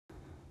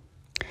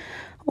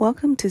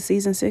Welcome to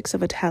season 6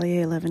 of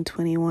Atelier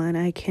 1121.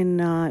 I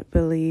cannot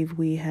believe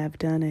we have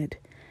done it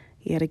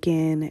yet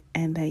again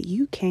and that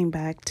you came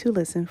back to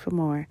listen for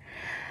more.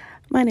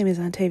 My name is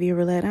Antavia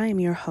Roulette. I am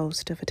your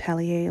host of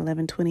Atelier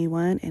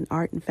 1121, an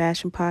art and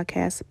fashion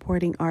podcast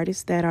supporting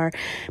artists that are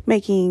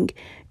making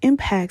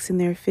impacts in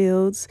their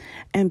fields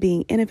and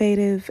being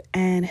innovative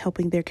and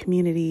helping their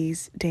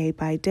communities day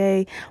by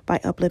day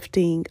by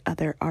uplifting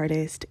other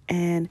artists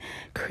and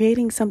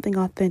creating something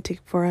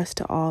authentic for us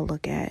to all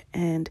look at.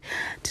 And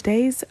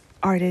today's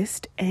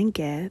artist and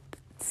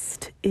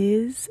guest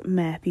is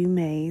Matthew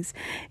Mays.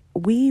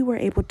 We were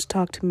able to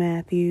talk to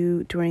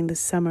Matthew during the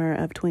summer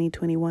of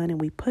 2021, and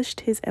we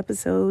pushed his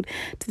episode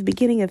to the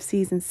beginning of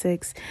season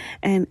 6.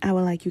 And I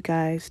would like you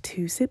guys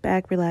to sit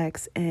back,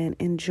 relax, and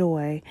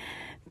enjoy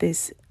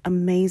this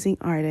amazing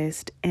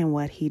artist and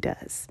what he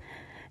does.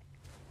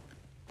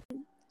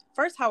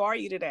 First, how are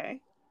you today?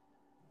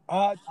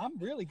 I'm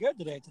really good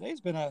today.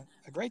 Today's been a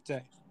great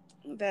day.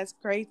 That's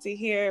great to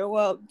hear.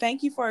 Well,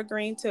 thank you for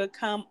agreeing to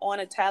come on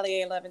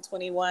Atelier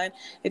 1121.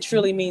 It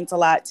truly means a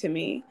lot to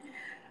me.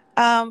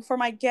 For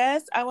my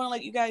guests, I want to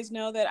let you guys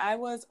know that I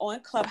was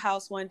on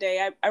Clubhouse one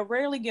day. I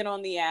rarely get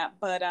on the app,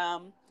 but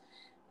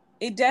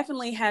it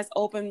definitely has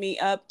opened me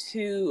up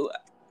to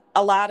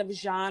a lot of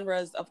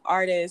genres of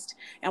artists.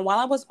 And while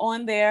I was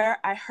on there,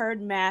 I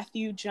heard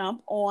Matthew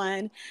jump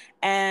on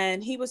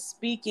and he was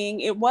speaking.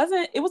 It was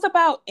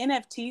about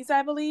NFTs,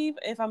 I believe,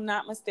 if I'm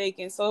not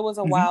mistaken. So it was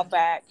a while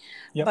back.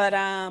 Yep. But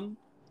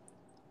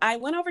I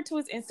went over to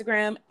his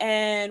Instagram,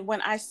 and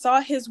when I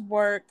saw his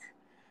work,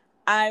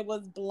 I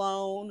was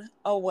blown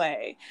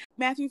away.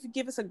 Matthew, if you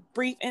give us a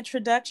brief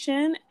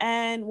introduction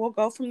and we'll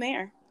go from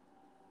there.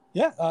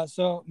 Yeah.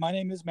 So my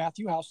name is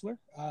Matthew Hausler.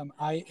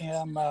 I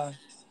am a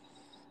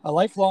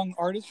lifelong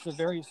artist of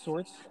various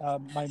sorts.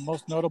 My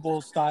most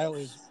notable style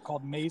is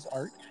called maze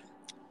art.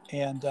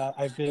 And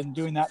I've been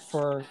doing that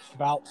for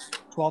about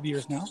 12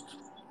 years now.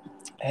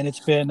 And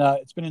it's been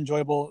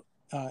enjoyable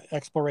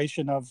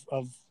exploration of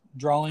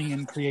drawing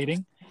and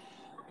creating.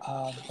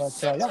 I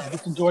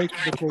just enjoy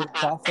the creative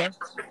process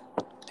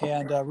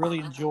and really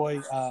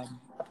enjoy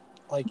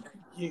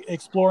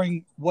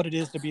exploring what it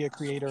is to be a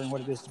creator and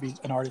what it is to be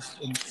an artist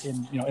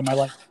in my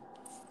life.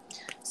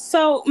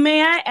 So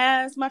may I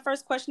ask, my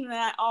first question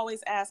that I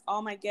always ask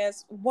all my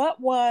guests, what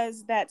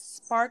was that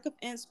spark of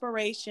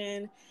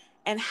inspiration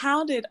and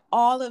how did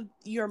all of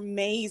your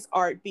maze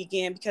art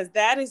begin? Because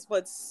that is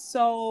what's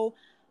so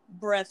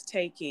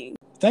breathtaking.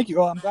 Thank you.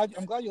 Well, I'm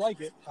glad you like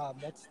it.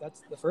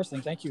 That's the first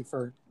thing. Thank you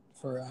for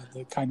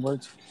the kind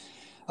words.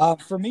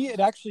 For me,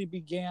 it actually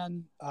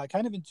began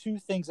kind of in two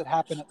things that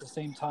happened at the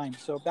same time.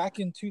 So back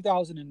in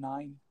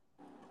 2009,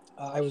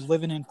 I was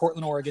living in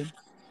Portland, Oregon,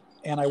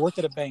 and I worked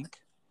at a bank.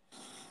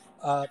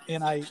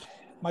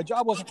 My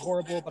job wasn't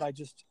horrible, but I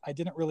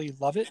didn't really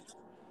love it.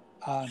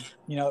 It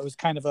was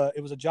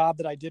it was a job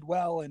that I did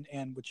well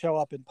and would show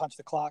up and punch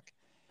the clock.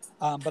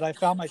 But I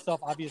found myself,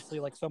 obviously,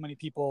 like so many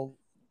people,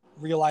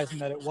 realizing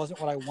that it wasn't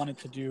what I wanted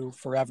to do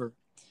forever.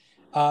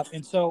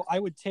 And so I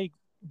would take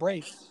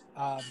breaks.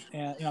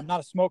 And I'm not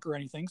a smoker or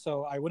anything,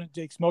 so I wouldn't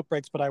take smoke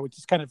breaks, but I would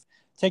just kind of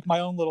take my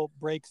own little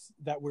breaks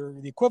that were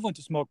the equivalent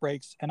to smoke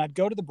breaks. And I'd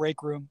go to the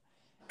break room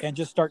and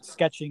just start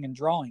sketching and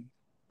drawing.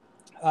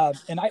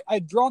 And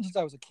I'd drawn since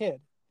I was a kid.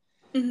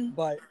 Mm-hmm.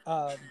 But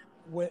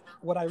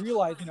what I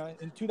realized,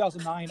 in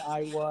 2009,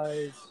 I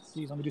was,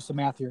 let me do some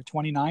math here,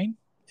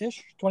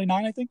 29-ish,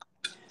 29, I think.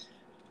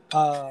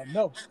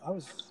 No, I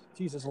was,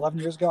 11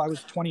 years ago, I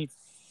was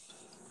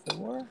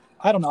 24.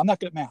 I don't know. I'm not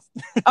good at math.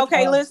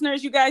 Okay,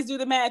 listeners, you guys do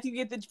the math. You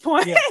get the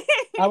point. Yeah.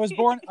 I was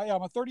born,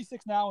 I'm a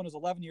 36 now, and it was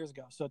 11 years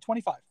ago. So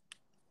 25.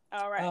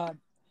 All right.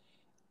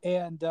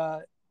 Even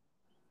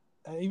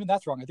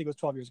that's wrong. I think it was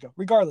 12 years ago.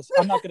 Regardless,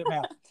 I'm not good at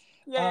math.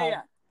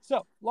 Yeah.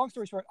 So long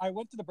story short, I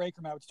went to the break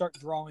room. I would start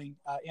drawing,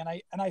 and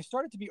I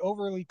started to be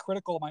overly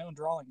critical of my own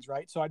drawings.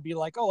 Right. So I'd be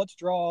like, oh, let's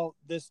draw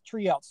this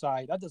tree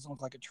outside. That doesn't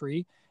look like a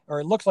tree, or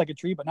it looks like a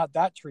tree, but not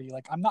that tree.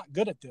 Like, I'm not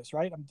good at this.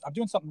 Right. I'm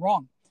doing something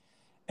wrong.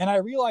 And I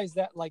realized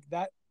that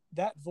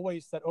that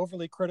voice, that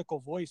overly critical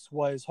voice,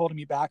 was holding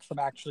me back from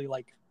actually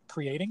like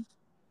creating.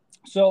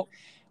 So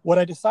what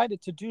I decided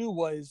to do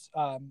was,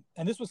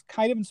 and this was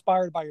kind of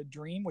inspired by a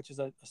dream, which is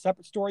a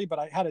separate story, but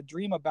I had a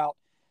dream about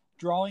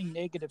drawing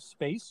negative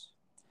space.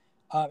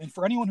 And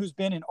for anyone who's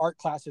been in art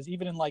classes,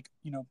 even in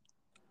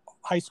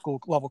high school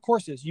level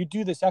courses, you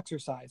do this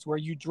exercise where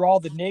you draw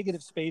the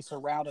negative space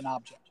around an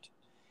object.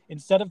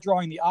 Instead of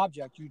drawing the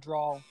object, you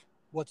draw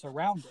what's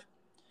around it.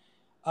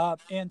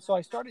 And so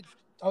I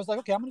was like,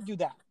 okay, I'm going to do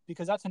that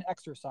because that's an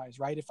exercise,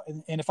 right?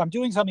 If I'm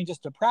doing something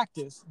just to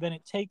practice, then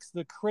it takes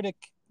the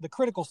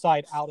critical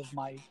side out of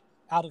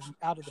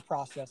the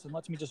process and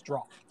lets me just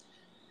draw.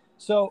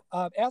 So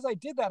as I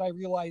did that, I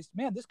realized,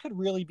 man, this could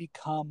really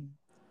become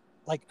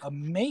like a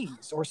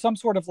maze or some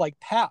sort of like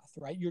path,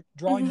 right? You're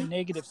drawing the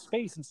negative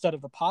space instead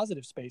of the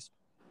positive space.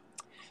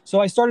 So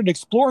I started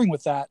exploring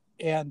with that.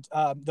 And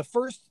the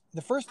first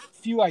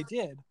few I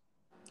did,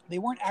 they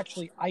weren't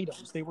actually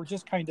items. They were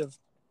just kind of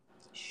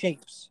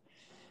shapes.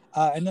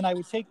 And then I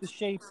would take the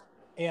shape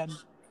and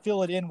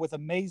fill it in with a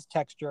maze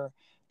texture,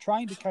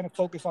 trying to kind of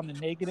focus on the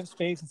negative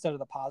space instead of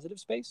the positive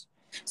space.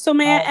 So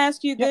may I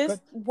ask you Yeah, this?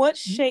 What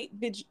shape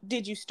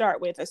did you start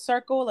with? A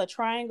circle, a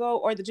triangle,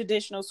 or the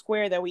traditional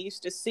square that we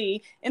used to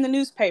see in the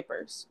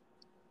newspapers?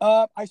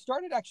 I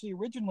started actually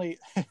originally,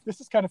 this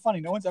is kind of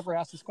funny. No one's ever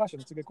asked this question.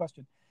 It's a good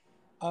question.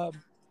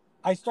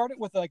 I started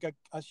with like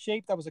a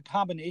shape that was a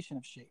combination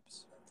of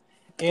shapes.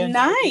 And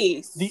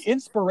nice. The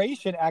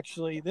inspiration,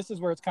 actually, this is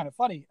where it's kind of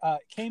funny,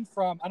 came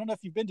from, I don't know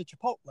if you've been to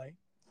Chipotle,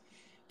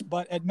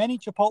 but at many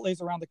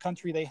Chipotles around the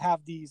country, they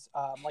have these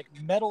like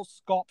metal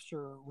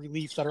sculpture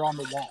reliefs that are on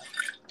the wall.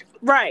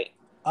 Right.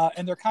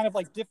 And they're kind of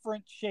like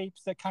different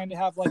shapes that kind of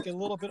have like a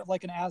little bit of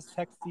like an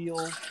Aztec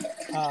feel,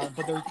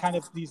 but they're kind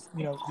of these,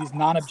 these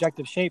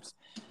non-objective shapes.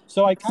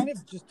 So I kind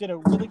of just did a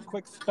really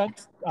quick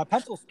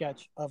pencil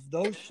sketch of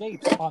those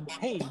shapes on the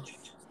page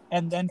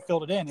and then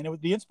filled it in.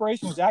 And the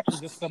inspiration was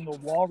actually just from the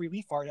wall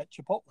relief art at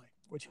Chipotle,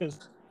 which is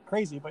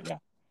crazy, but yeah.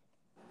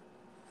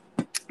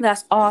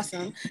 That's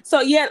awesome.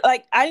 So yeah,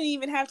 like I didn't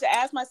even have to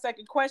ask my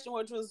second question,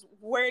 which was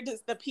where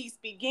does the piece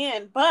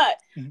begin? But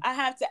I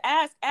have to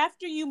ask,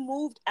 after you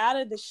moved out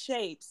of the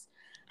shapes,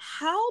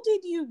 how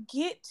did you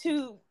get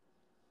to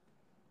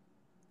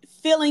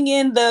filling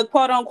in the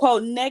quote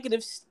unquote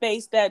negative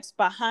space that's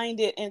behind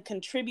it and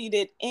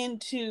contributed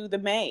into the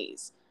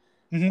maze?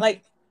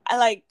 Like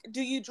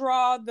do you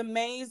draw the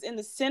maze in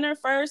the center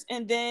first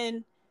and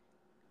then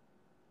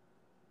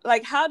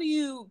like how do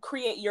you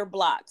create your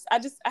blocks? I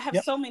have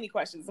so many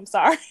questions. I'm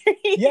sorry.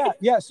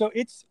 yeah. So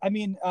it's, I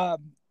mean,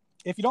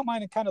 if you don't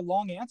mind a kind of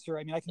long answer,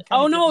 I mean, I can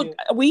kind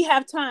of we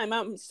have time.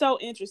 I'm so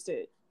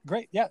interested.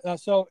 Great. Yeah.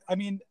 So, I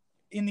mean,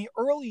 in the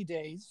early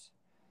days,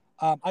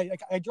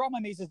 I draw my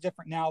mazes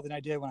different now than I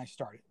did when I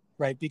started,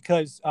 right?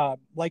 Because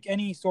like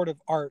any sort of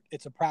art,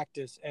 it's a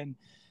practice. And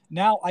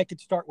now I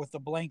could start with a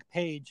blank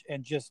page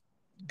and just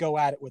go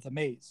at it with a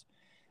maze.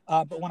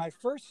 But when I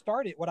first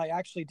started, what I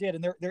actually did,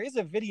 and there is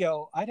a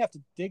video, I'd have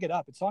to dig it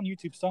up. It's on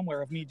YouTube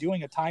somewhere of me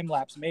doing a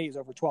time-lapse maze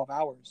over 12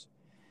 hours.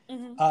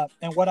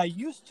 And what I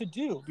used to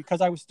do, because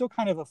I was still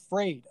kind of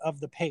afraid of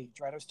the page,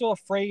 right? I was still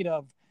afraid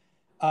of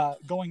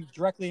going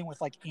directly in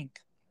with like ink.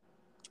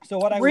 So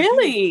what I would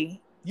do,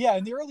 yeah,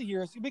 in the early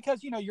years,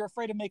 because you're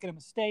afraid of making a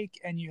mistake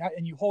and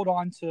you hold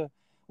on to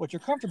what you're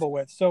comfortable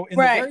with. So in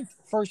the very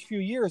first few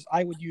years,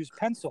 I would use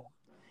pencil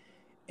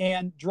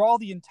and draw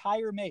the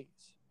entire maze.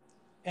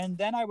 And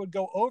then I would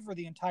go over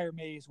the entire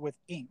maze with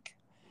ink.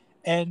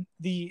 And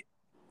the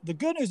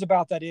good news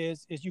about that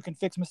is you can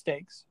fix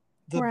mistakes.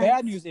 The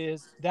bad news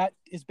is that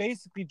is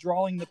basically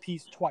drawing the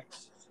piece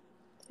twice.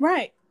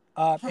 Right.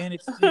 And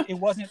it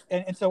wasn't.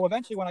 And so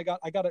eventually when I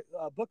got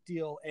a book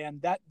deal,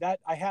 and that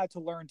I had to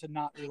learn to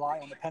not rely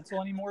on the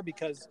pencil anymore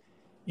because,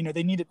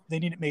 they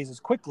needed mazes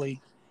quickly.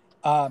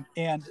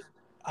 And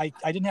I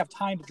didn't have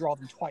time to draw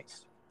them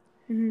twice.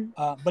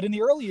 But in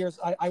the early years,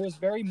 I was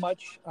very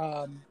much,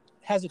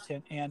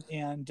 hesitant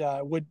and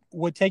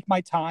would take my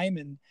time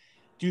and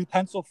do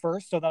pencil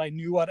first so that I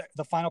knew what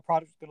the final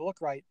product was going to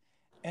look right.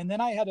 And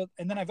then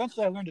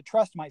eventually I learned to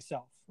trust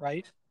myself.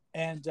 Right.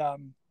 And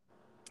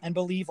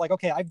believe like,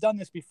 okay, I've done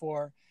this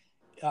before.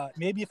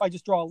 Maybe if I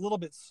just draw a little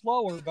bit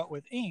slower, but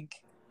with ink,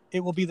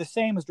 it will be the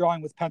same as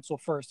drawing with pencil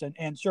first.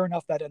 And sure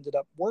enough, that ended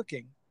up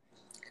working.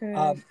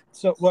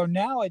 So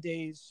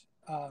nowadays,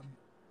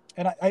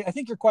 and I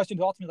think your question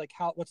is ultimately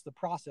like what's the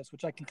process,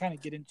 which I can kind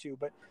of get into.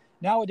 But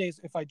nowadays,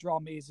 if I draw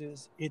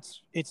mazes,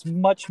 it's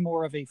much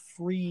more of a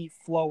free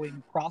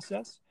flowing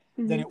process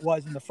than it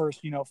was in the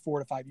first 4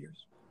 to 5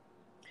 years.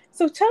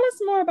 So tell us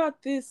more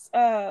about this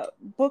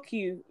book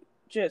you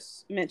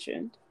just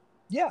mentioned.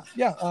 Yeah.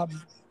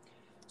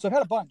 So I've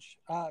had a bunch.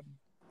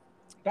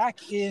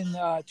 Back in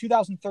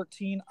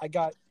 2013,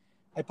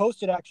 I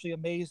posted actually a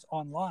maze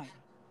online.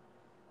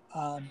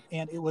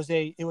 And it was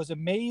a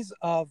maze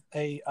of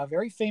a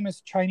very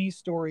famous Chinese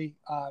story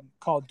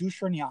called Du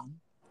Shiniang.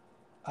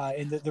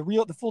 And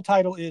the full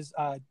title is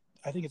I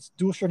think it's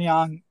Du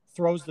Shiniang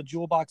throws the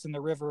jewel box in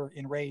the river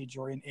in rage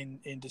or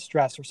in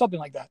distress or something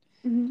like that.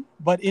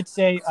 But it's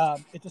a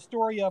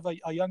story of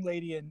a young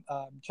lady in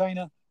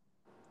China,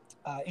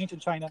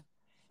 ancient China,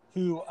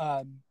 who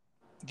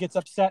gets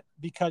upset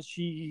because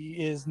she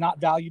is not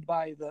valued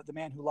by the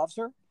man who loves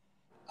her,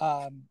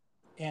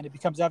 and it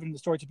becomes evident in the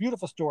story. It's a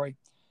beautiful story.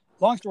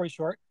 Long story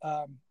short,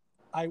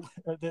 I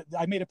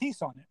made a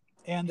piece on it,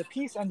 and the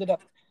piece ended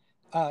up,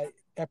 I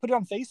put it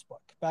on Facebook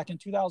back in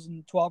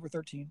 2012 or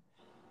 13,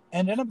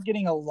 and ended up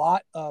getting a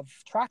lot of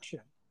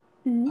traction.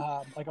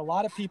 Like a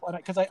lot of people,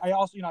 because I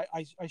also,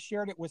 I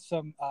shared it with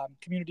some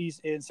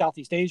communities in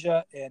Southeast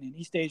Asia and in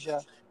East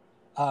Asia.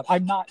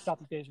 I'm not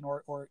Southeast Asian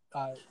or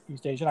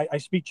East Asian. I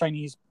speak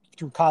Chinese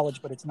through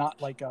college, but it's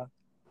not like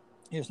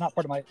it's not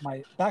part of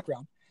my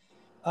background.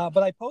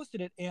 But I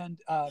posted it, and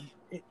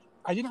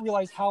I didn't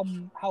realize how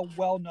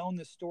well known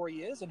this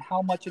story is and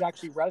how much it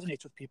actually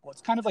resonates with people.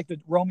 It's kind of like the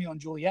Romeo and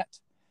Juliet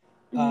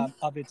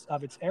of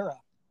its era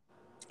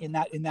in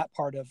that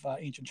part of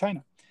ancient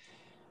China.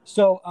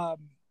 So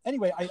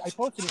anyway, I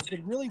posted it,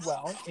 did really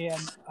well,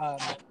 and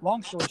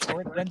long story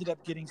short, it ended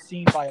up getting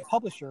seen by a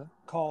publisher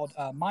called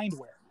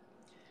Mindware.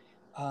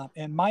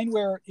 And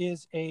Mindware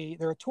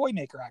they're a toy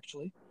maker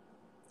actually,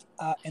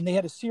 and they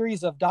had a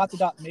series of dot to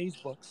dot maze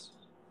books.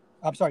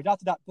 I'm sorry, dot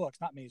to dot books,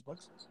 not maze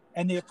books.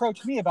 And they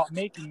approached me about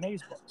making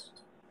maze books.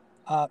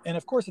 And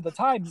of course, at the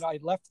time, I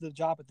left the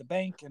job at the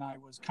bank and I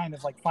was kind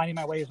of like finding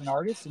my way as an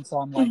artist. And so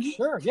I'm like,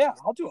 sure, yeah,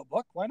 I'll do a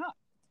book. Why not?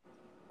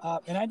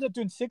 And I ended up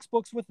doing 6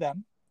 books with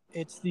them.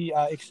 It's the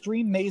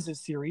Extreme Mazes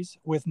series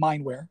with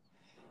Mindware.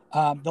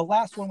 The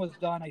last one was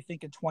done, I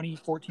think, in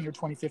 2014 or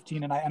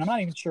 2015, and I'm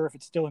not even sure if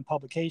it's still in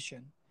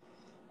publication.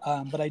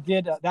 But I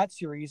did that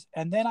series,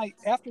 and then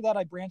after that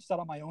I branched out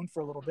on my own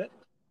for a little bit.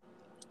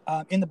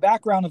 In the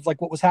background of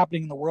like what was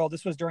happening in the world,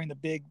 this was during the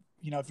big,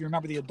 if you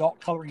remember the adult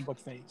coloring book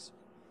phase.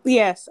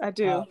 Yes, I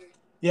do.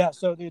 Yeah,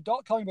 so the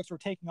adult coloring books were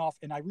taking off,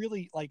 and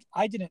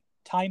I didn't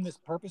time this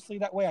purposely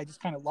that way. I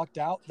just kind of lucked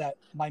out that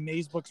my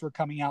maze books were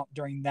coming out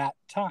during that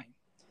time.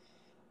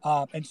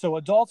 And so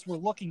adults were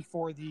looking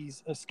for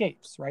these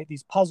escapes, right?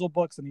 These puzzle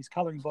books and these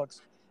coloring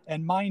books,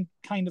 and mine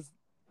kind of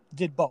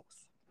did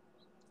both.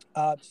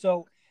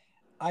 So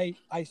I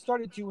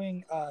started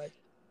doing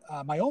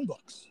my own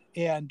books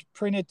and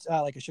printed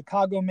like a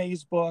Chicago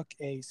maze book,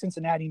 a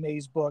Cincinnati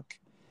maze book.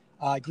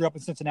 I grew up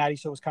in Cincinnati,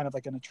 so it was kind of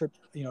like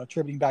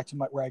attributing back to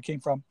where I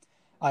came from.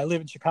 I live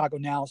in Chicago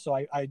now, so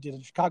I did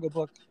a Chicago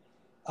book.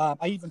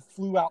 I even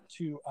flew out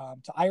to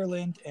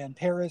Ireland and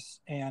Paris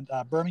and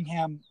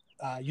Birmingham,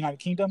 United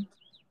Kingdom,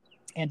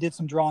 and did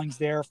some drawings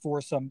there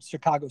for some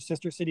Chicago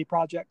sister city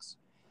projects.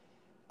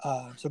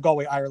 So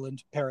Galway,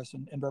 Ireland, Paris,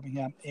 and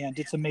Birmingham, and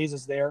did some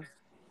mazes there.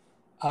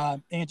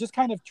 And just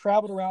kind of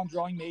traveled around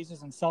drawing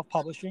mazes and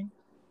self-publishing,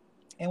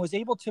 and was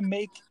able to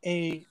make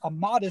a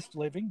modest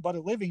living, but a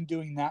living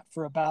doing that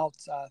for about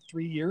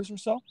 3 years or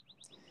so.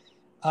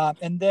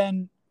 And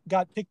then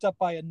got picked up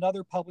by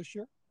another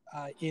publisher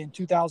in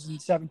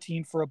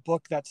 2017 for a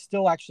book that's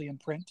still actually in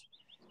print.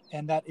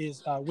 And that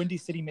is Windy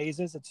City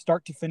Mazes. It's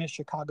Start to Finish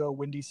Chicago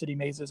Windy City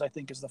Mazes, I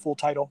think is the full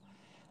title.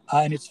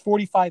 And it's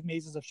 45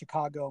 mazes of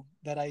Chicago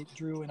that I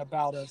drew in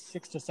about a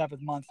 6 to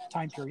 7 month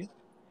time period.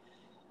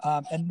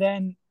 And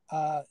then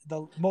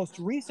the most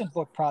recent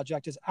book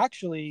project is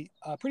actually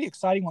a pretty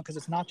exciting one because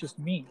it's not just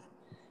me.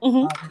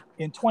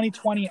 In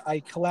 2020, I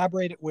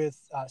collaborated with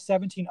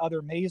 17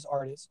 other maze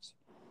artists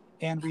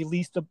and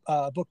released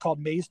a book called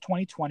Maze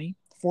 2020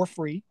 for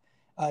free.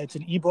 It's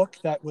an ebook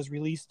that was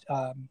released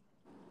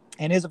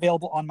and is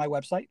available on my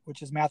website,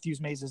 which is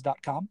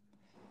matthewsmazes.com,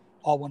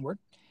 all one word.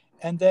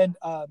 And then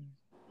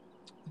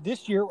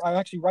this year, I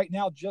actually right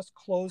now just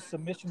closed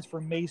submissions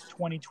for Maze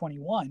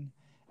 2021.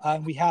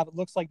 We have, it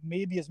looks like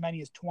maybe as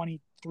many as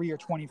 23 or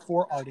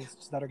 24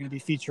 artists that are going to be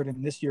featured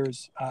in this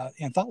year's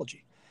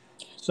anthology.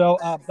 So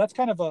that's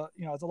kind of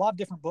it's a lot of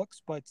different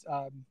books, but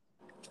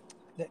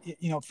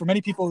for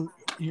many people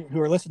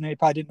who are listening, they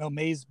probably didn't know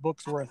maze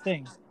books were a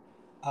thing.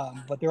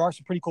 But there are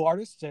some pretty cool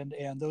artists,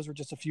 and those are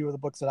just a few of the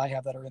books that I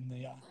have that are in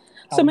the.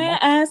 So may I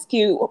ask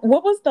you,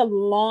 what was the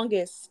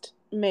longest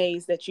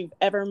maze that you've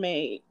ever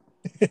made?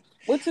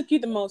 What took you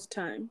the most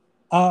time?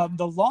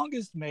 The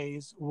longest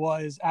maze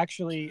was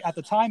actually, at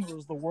the time, it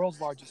was the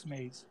world's largest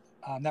maze.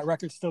 That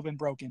record's still been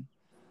broken,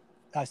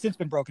 since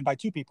been broken by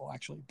 2 people,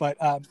 actually. But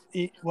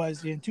it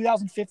was in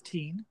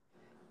 2015.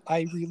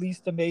 I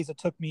released a maze that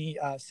took me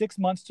 6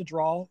 months to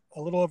draw,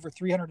 a little over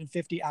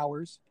 350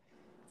 hours.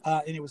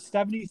 And it was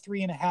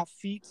 73.5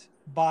 feet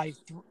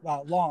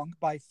long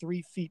by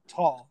 3 feet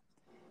tall.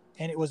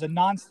 And it was a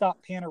nonstop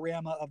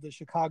panorama of the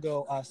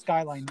Chicago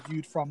skyline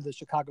viewed from the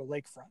Chicago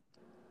lakefront.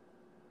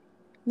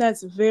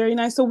 That's very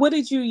nice. So what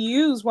did you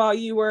use while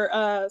you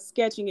were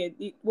sketching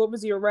it? What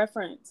was your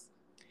reference?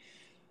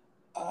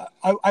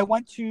 I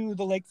went to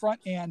the lakefront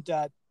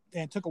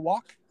and took a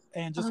walk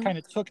and just kind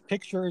of took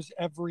pictures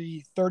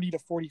every 30 to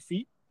 40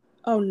 feet.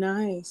 Oh,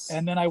 nice.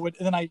 And then I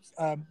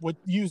would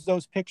use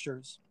those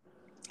pictures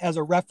as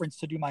a reference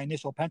to do my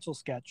initial pencil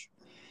sketch.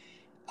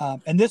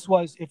 And this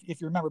was,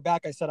 if you remember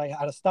back, I said I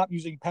had to stop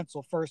using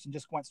pencil first and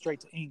just went straight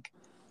to ink.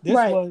 This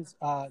was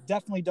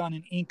definitely done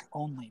in ink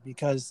only,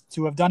 because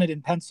to have done it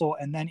in pencil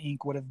and then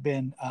ink would have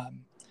been a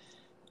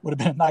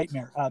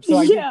nightmare. So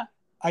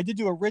I did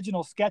do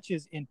original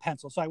sketches in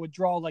pencil. So I would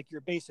draw like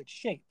your basic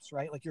shapes,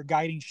 right? Like your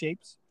guiding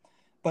shapes.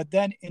 But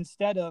then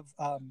instead of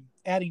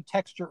adding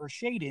texture or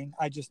shading,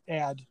 I just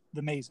add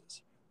the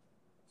mazes.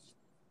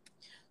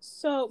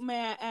 So may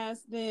I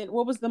ask then,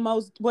 was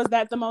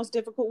that the most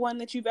difficult one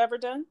that you've ever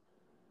done?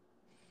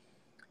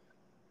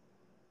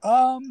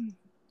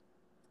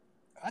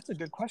 That's a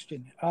good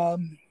question.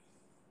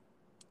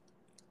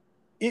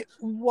 It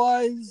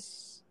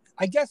was,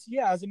 I guess,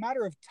 yeah, as a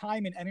matter of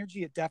time and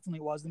energy, it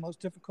definitely was the most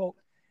difficult.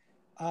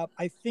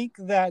 I think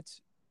that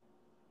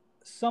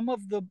some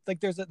of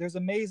there's a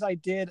maze I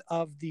did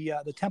of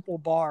the Temple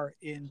Bar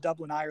in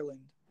Dublin,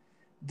 Ireland,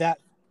 that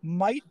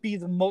might be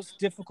the most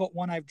difficult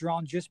one I've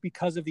drawn, just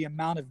because of the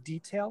amount of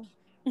detail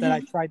that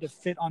I tried to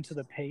fit onto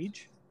the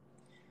page.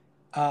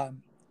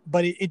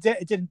 But it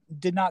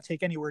did not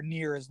take anywhere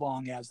near as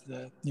long as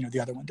the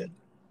other one did.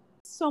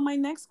 So my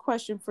next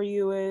question for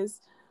you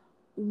is,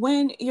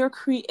 when you're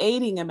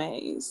creating a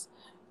maze,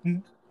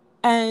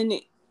 and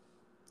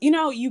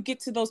you get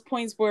to those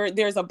points where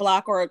there's a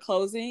block or a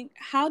closing.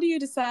 How do you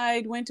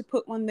decide when to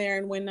put one there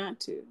and when not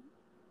to?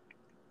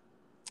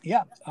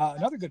 Yeah,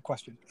 another good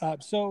question.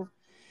 So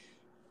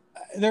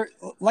there,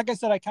 like I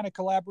said, I kind of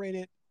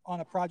collaborated on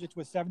a project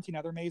with 17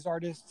 other maze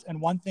artists, and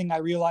one thing I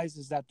realized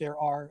is that there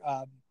are,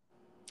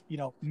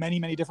 many,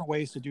 many different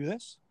ways to do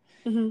this.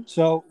 Mm-hmm.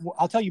 So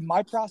I'll tell you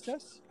my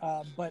process,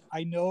 but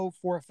I know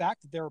for a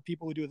fact that there are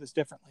people who do this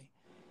differently.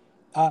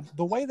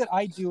 The way that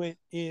I do it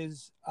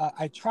is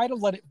I try to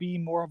let it be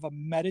more of a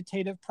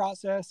meditative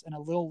process and a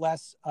little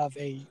less of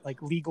a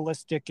like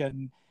legalistic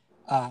and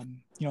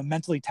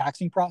mentally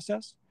taxing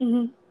process.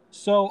 Mm-hmm.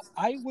 So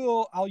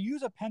I'll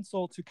use a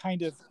pencil to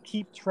kind of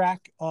keep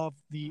track of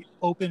the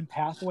open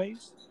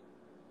pathways.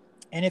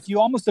 And if you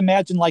almost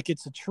imagine like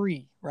it's a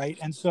tree, right?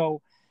 And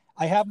so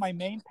I have my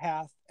main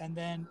path, and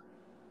then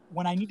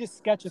when I need to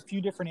sketch a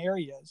few different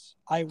areas,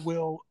 I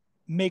will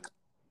make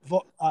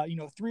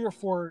 3 or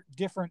 4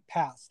 different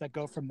paths that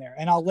go from there,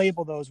 and I'll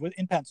label those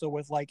in pencil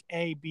with like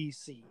A, B,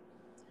 C,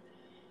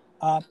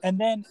 and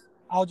then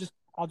I'll just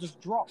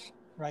draw,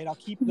 right? I'll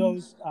keep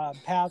those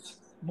paths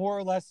more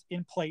or less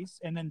in place,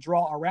 and then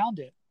draw around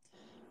it,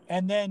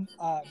 and then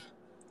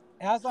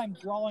as I'm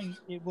drawing,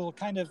 it will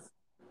kind of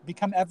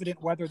become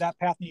evident whether that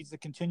path needs to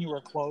continue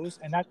or close,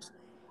 and that's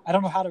I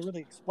don't know how to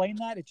really explain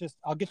that. It just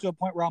I'll get to a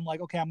point where I'm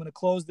like, okay, I'm going to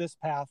close this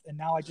path, and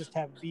now I just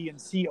have B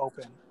and C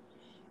open,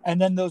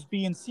 and then those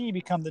B and C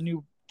become the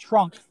new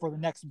trunk for the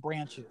next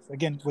branches.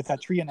 Again, with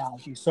that tree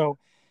analogy. So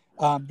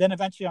then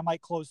eventually I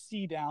might close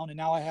C down, and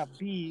now I have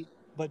B,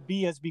 but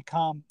B has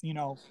become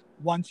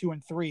 1, 2,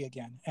 and 3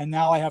 again, and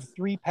now I have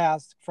 3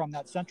 paths from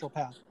that central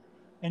path.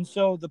 And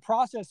so the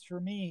process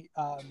for me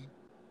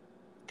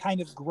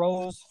kind of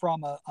grows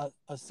from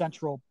a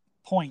central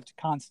point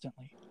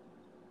constantly.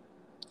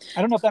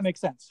 I don't know if that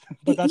makes sense,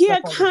 but Yeah,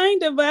 that's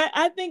kind of. But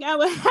I think I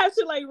would have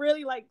to like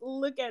really like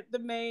look at the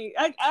main.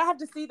 I have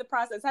to see the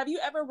process. Have you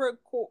ever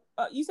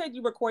you said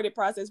you recorded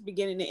process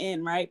beginning to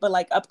end, right? But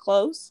like up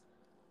close.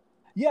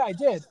 Yeah, I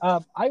did.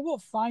 I will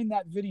find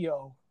that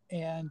video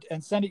and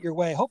send it your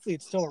way. Hopefully,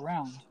 it's still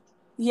around.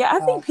 Yeah,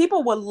 I think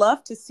people would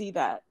love to see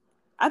that.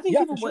 I think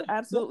Yeah, people for would sure.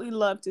 absolutely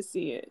love to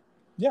see it.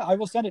 Yeah, I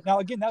will send it. Now,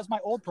 again, that was my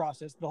old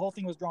process. The whole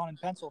thing was drawn in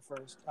pencil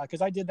first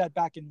because I did that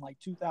back in like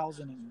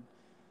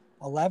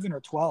 2011 or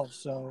 12.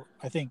 So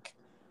I think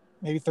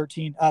maybe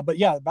 13. But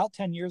yeah, about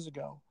 10 years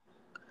ago.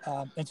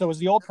 And so it was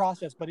the old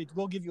process, but it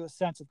will give you a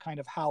sense of kind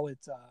of how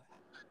it.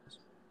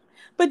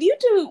 But you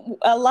do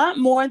a lot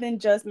more than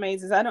just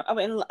mazes. I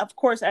mean, of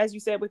course, as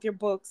you said, with your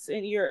books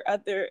and your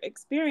other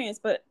experience,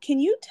 but can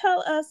you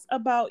tell us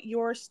about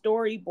your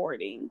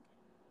storyboarding?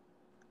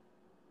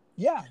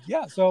 Yeah.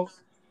 So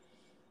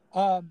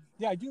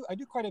yeah, I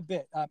do quite a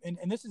bit. And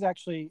this is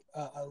actually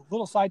a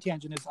little side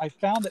tangent. Is I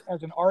found that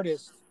as an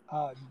artist,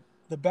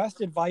 the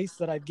best advice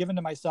that I've given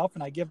to myself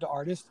and I give to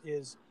artists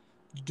is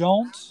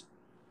don't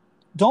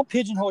don't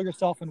pigeonhole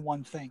yourself in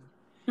one thing.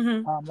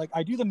 Mm-hmm. Like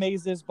I do the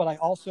mazes, but I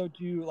also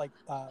do like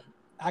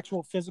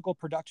actual physical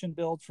production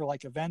builds for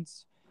like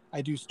events.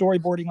 I do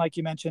storyboarding, like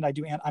you mentioned.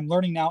 I'm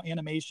learning now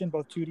animation,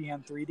 both 2D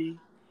and 3D.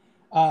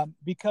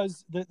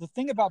 Because the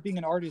thing about being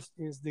an artist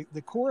is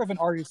the core of an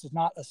artist is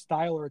not a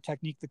style or a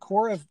technique. The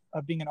core of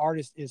being an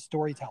artist is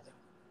storytelling.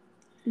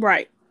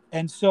 Right.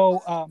 And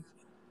so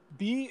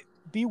be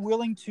be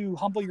willing to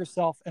humble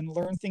yourself and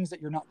learn things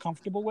that you're not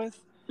comfortable with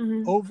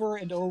Mm-hmm. over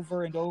and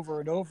over and over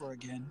and over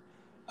again.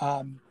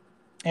 Um,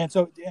 and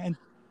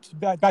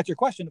back to your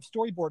question of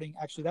storyboarding,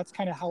 actually, that's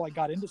kind of how I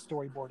got into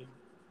storyboarding.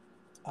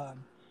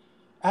 Um,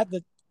 at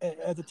the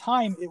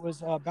time, it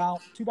was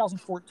about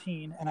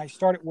 2014, and I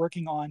started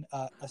working on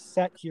a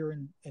set here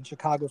in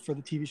Chicago for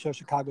the TV show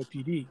Chicago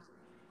PD.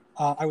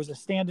 I was a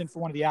stand-in for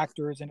one of the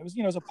actors, and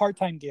it was a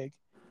part-time gig.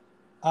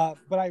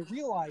 But I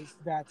realized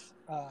that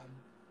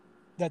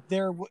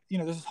there's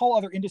this whole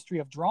other industry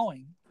of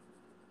drawing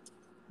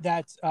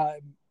that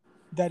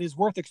that is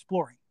worth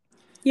exploring.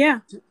 Yeah.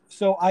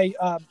 So I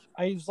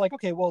was like,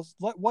 okay, well,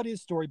 what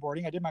is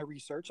storyboarding? I did my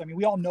research. I mean,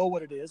 we all know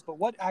what it is, but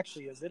what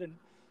actually is it,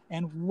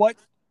 and what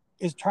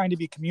is trying to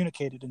be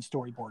communicated in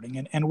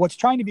storyboarding? And what's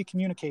trying to be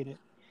communicated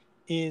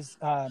is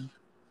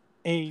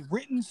a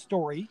written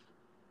story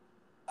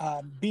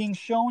being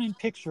shown in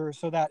pictures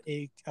so that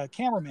a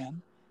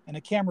cameraman and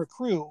a camera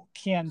crew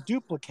can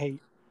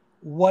duplicate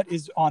what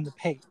is on the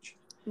page.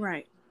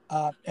 Right.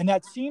 And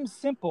that seems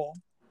simple,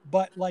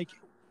 but like,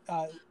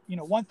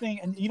 one thing,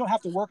 and you don't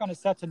have to work on a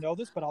set to know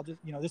this, but I'll just,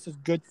 this is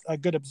a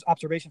good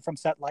observation from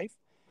set life.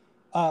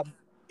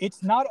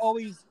 It's not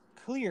always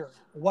clear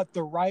what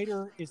the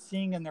writer is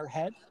seeing in their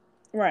head.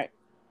 Right.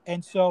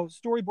 And so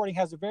storyboarding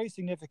has a very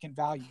significant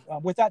value.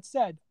 With that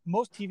said,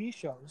 most TV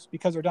shows,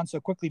 because they're done so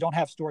quickly, don't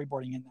have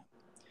storyboarding in them.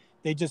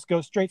 They just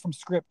go straight from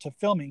script to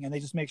filming, and they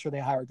just make sure they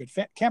hire good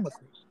camera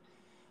crews.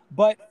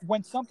 But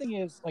when something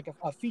is like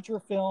a feature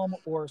film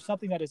or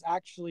something that is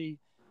actually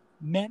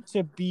meant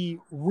to be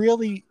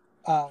really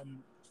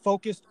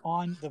focused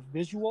on the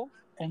visual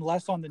and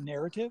less on the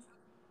narrative,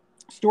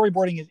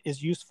 storyboarding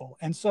is useful.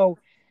 And so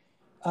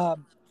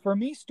for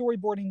me,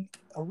 storyboarding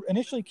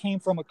initially came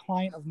from a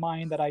client of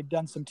mine that I'd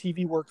done some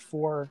TV work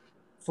for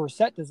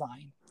set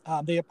design.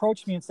 They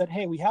approached me and said,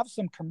 "Hey, we have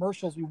some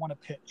commercials we want to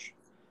pitch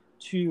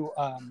to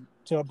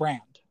a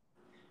brand,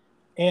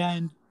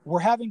 and we're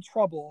having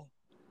trouble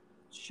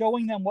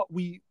showing them what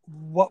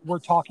we're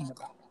talking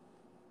about.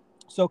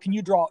 So can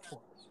you draw it for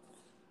us?"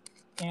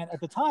 And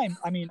at the time,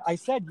 I mean, I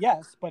said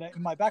yes, but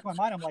in my back of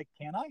my mind, I'm like,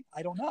 can I?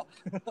 I don't know.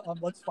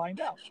 Let's find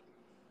out.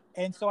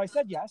 And so I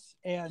said yes,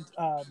 and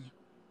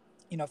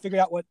figured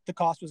out what the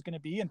cost was going to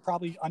be, and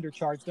probably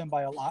undercharged them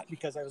by a lot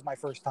because it was my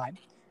first time.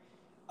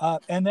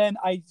 And then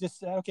I just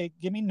said, okay,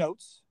 give me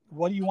notes.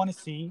 What do you want to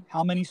see?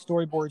 How many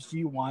storyboards do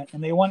you want?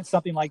 And they wanted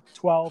something like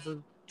 12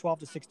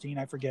 to 16,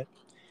 I forget.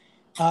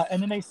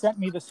 And then they sent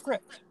me the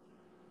script.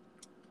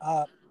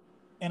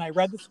 And I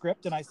read the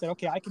script and I said,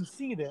 okay, I can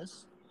see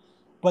this.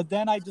 But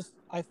then I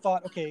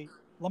thought, okay,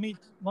 let me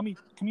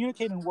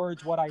communicate in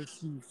words what I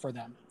see for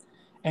them.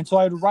 And so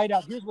I would write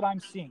out, here's what I'm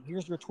seeing.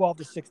 Here's your 12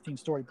 to 16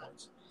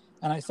 storyboards.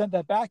 And I sent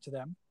that back to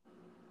them.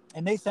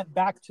 And they sent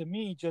back to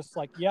me just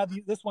like, yeah,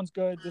 this one's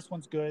good. This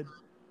one's good.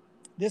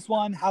 This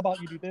one, how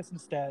about you do this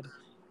instead?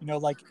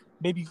 Like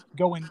maybe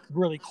going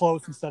really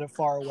close instead of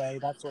far away,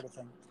 that sort of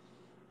thing.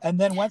 And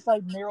then once I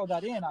narrowed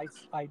that in,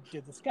 I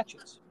did the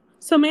sketches.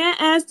 So may I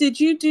ask, did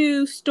you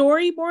do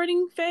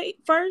storyboarding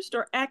first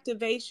or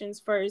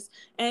activations first?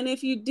 And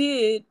if you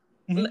did,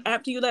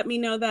 after you let me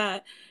know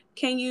that,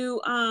 can you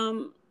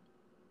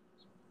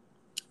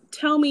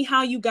tell me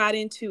how you got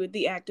into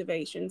the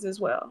activations as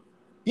well?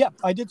 Yeah,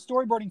 I did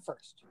storyboarding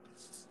first.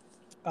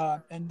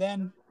 And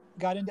then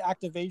got into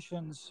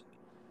activations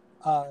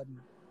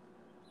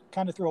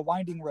kind of through a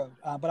winding road.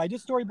 But I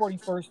did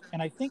storyboarding first,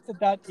 and I think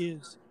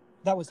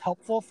that was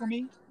helpful for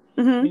me.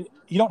 Mm-hmm.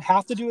 You don't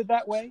have to do it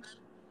that way.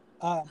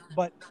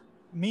 But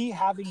me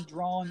having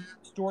drawn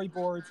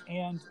storyboards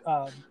and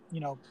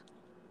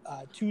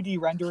 2D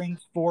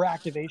renderings for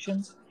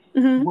activations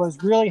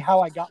was really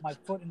how I got my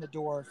foot in the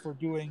door for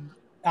doing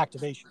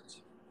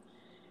activations.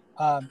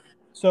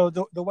 So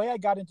the way I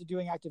got into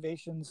doing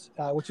activations,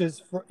 which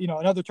is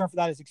another term for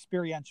that is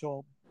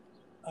experiential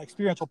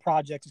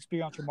projects,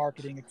 experiential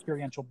marketing,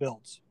 experiential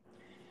builds.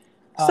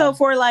 So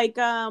for like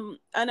an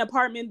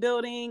apartment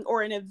building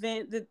or an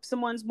event that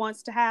someone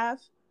wants to have.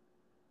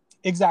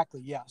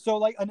 Exactly. Yeah. So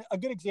like a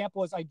good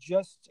example is I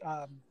just,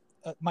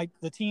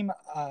 the team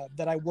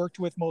that I worked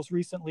with most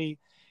recently,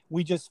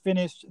 we just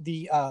finished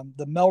the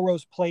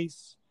Melrose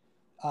Place,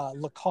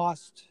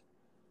 Lacoste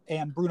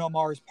and Bruno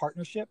Mars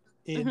partnership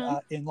in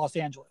Los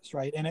Angeles.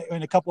 Right. And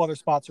in a couple other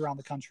spots around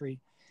the country,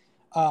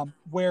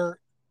 where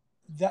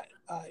that,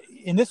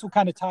 and this will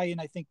kind of tie in,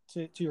 I think,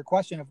 to your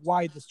question of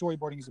why the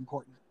storyboarding is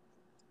important.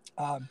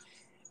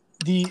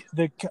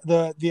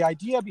 The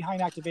idea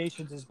behind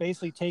activations is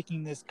basically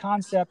taking this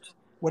concept,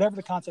 whatever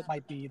the concept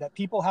might be, that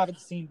people haven't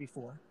seen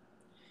before,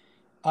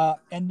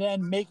 and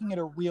then making it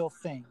a real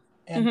thing.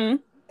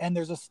 And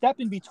there's a step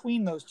in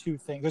between those two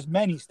things. There's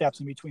many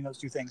steps in between those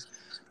two things.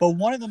 But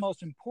one of the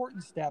most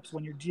important steps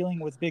when you're dealing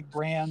with big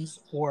brands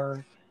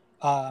or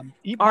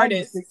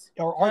artists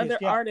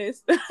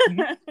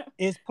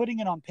is putting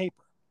it on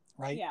paper,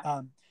 right?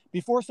 Yeah.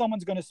 Before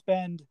someone's going to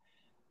spend,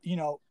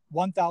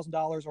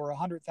 $1,000 or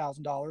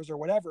 $100,000 or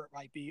whatever it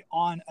might be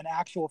on an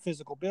actual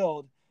physical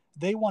build,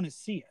 they want to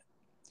see it.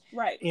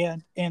 Right.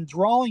 And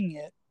drawing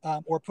it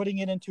or putting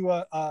it into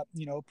a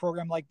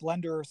program like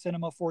Blender or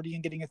Cinema 4D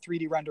and getting a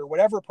 3D render,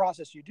 whatever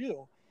process you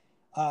do,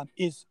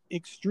 is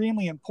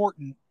extremely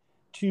important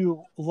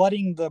to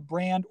letting the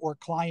brand or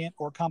client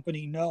or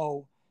company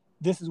know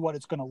this is what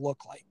it's going to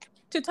look like.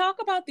 To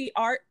talk about the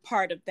art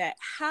part of that,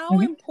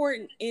 how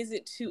important is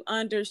it to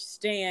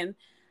understand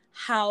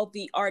how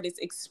the artist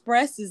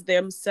expresses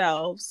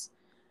themselves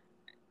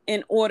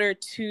in order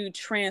to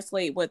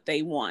translate what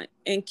they want?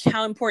 And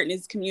how important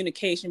is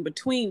communication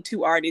between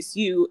two artists,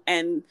 you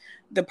and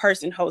the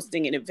person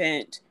hosting an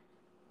event,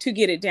 to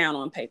get it down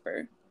on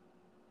paper?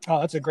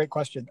 Oh, that's a great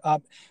question.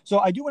 So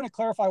I do want to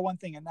clarify one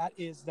thing, and that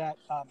is that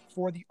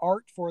for the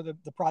art for the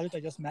project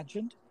I just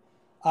mentioned,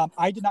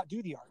 I did not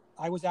do the art.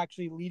 I was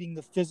actually leading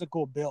the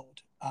physical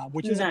build,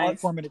 which is an art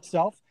form in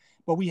itself,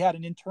 but we had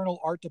an internal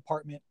art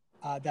department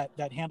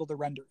that handled the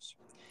renders.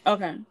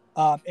 Okay.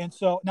 And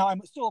so now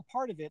I'm still a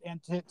part of it.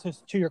 And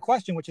to your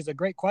question, which is a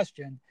great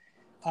question,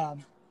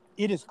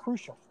 it is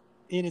crucial.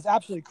 It is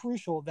absolutely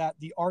crucial that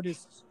the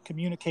artists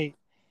communicate,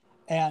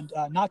 and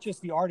not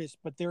just the artists,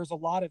 but there's a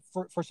lot of,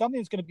 for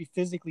something that's going to be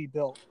physically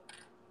built,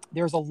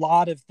 there's a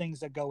lot of things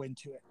that go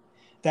into it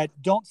that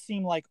don't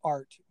seem like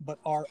art, but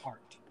are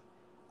art.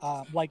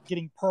 Like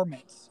getting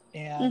permits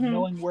and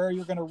knowing where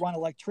you're going to run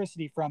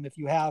electricity from if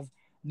you have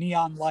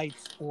neon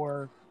lights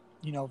or,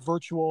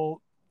 virtual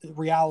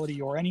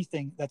reality or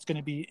anything that's going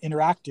to be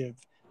interactive.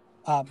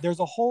 There's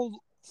a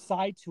whole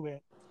side to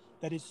it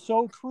that is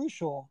so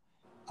crucial,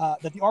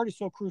 that the art is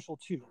so crucial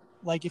too.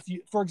 Like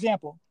for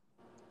example,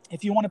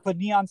 if you want to put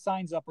neon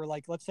signs up, or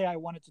like, let's say I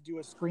wanted to do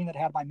a screen that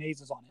had my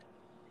mazes on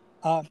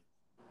it.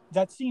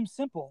 That seems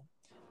simple,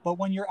 but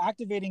when you're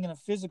activating in a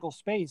physical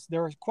space,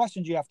 there are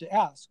questions you have to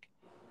ask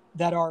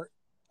that are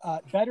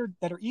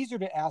that are easier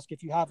to ask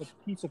if you have a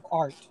piece of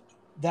art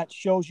that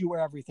shows you where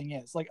everything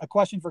is. Like a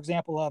question, for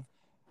example, of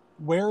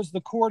where's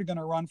the cord going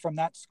to run from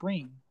that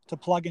screen to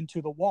plug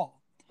into the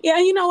wall? Yeah,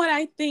 you know what?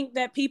 I think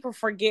that people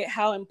forget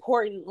how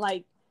important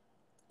like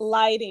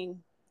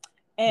lighting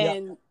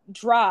and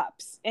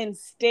drops and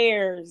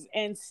stairs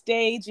and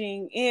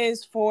staging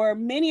is for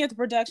many of the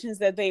productions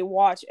that they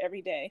watch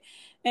every day.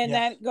 And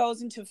that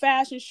goes into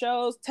fashion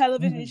shows,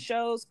 television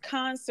shows,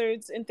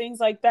 concerts, and things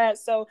like that.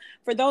 So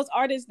for those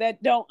artists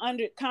that don't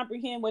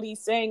comprehend what he's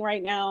saying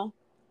right now,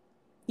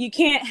 you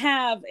can't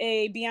have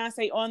a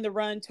Beyonce on the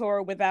Run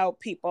tour without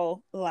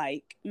people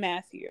like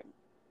Matthew.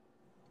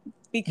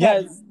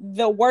 Because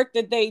the work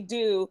that they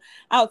do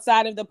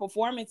outside of the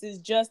performance is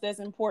just as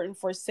important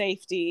for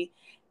safety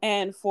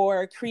and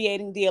for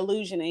creating the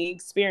illusion and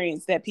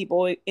experience that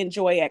people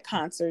enjoy at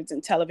concerts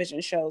and television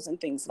shows and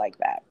things like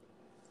that.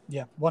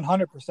 Yeah,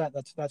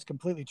 100%. That's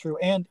completely true.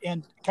 And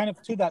kind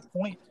of to that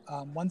point,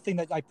 one thing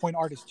that I point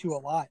artists to a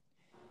lot,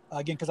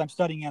 again, because I'm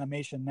studying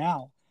animation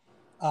now,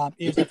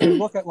 is if you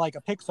look at like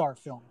a Pixar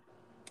film,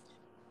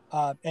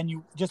 and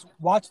you just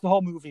watch the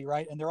whole movie,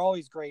 right? And they're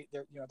always great.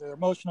 They're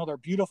emotional. They're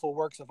beautiful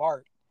works of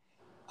art.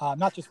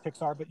 Not just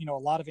Pixar, but a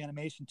lot of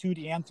animation,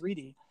 2D and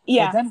 3D.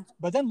 Yeah.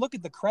 But then look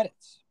at the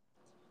credits.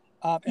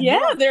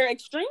 They're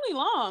extremely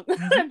long.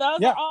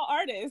 Those are all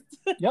artists.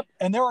 Yep.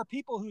 And there are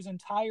people whose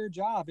entire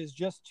job is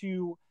just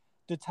to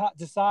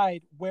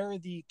decide where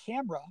the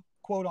camera,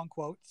 quote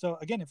unquote. So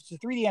again, if it's a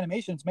 3D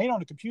animation, it's made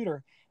on a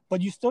computer,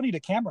 but you still need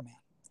a cameraman.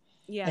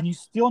 Yeah. And you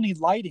still need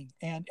lighting.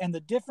 And the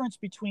difference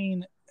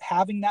between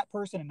having that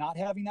person and not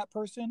having that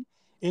person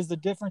is the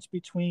difference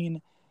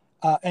between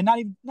and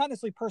not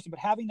necessarily person, but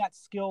having that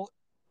skill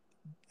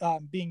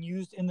being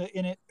used in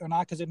it or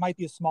not, because it might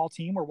be a small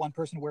team where one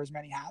person wears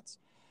many hats.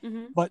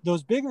 But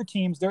those bigger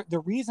teams,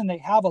 the reason they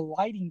have a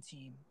lighting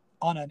team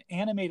on an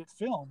animated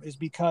film is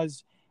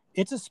because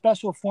it's a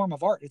special form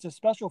of art. It's a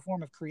special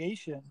form of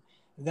creation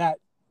that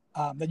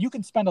you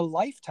can spend a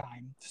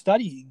lifetime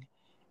studying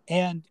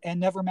and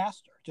never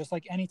master, just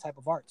like any type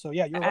of art. So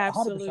yeah, you're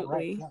 100%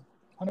 right. Yeah.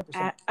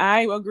 100%.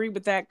 I agree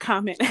with that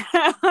comment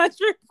 100%.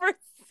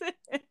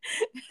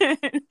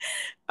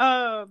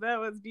 Oh, that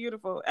was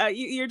beautiful.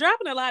 You're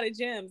dropping a lot of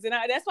gems, and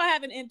that's why I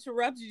haven't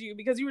interrupted you,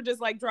 because you were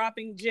just like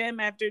dropping gem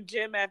after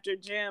gem after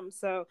gem.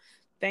 So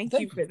thank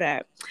you for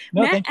that.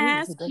 No, May I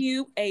ask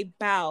you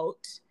about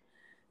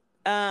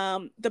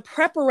the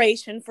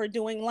preparation for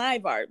doing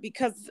live art?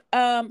 Because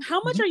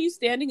how much are you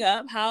standing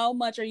up? How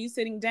much are you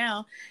sitting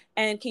down?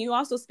 And can you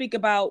also speak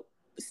about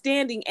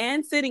standing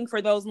and sitting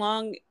for those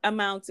long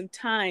amounts of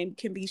time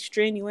can be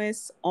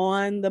strenuous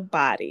on the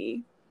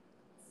body?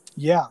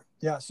 Yeah.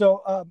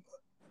 So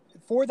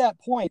for that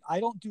point, I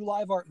don't do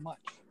live art much.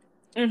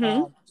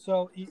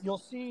 So you'll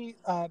see,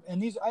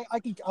 and these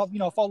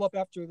I'll follow up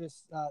after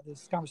this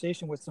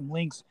conversation with some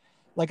links.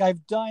 Like I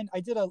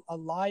did a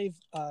live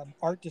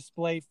art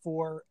display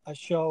for a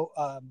show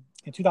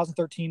in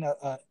 2013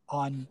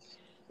 on,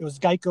 it was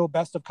Geico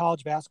Best of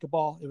College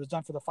Basketball. It was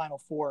done for the Final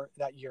Four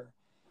that year,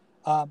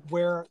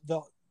 where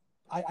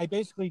I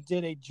basically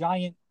did a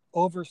giant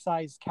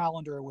oversized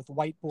calendar with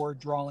whiteboard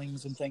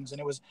drawings and things,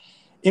 and it was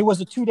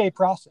a 2-day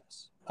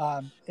process.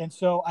 And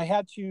so I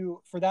had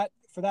to, for that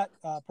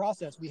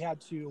process, we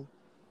had to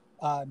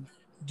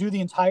do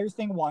the entire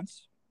thing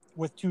once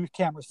with 2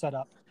 cameras set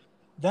up,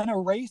 then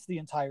erase the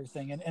entire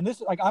thing. And this,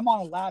 like, I'm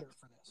on a ladder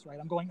for this, right?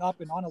 I'm going up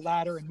and on a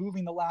ladder and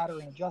moving the ladder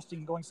and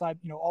adjusting, going side,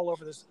 all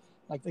over this,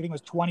 like I think it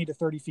was 20 to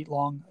 30 feet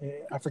long.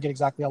 I forget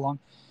exactly how long.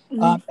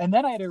 And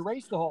then I had to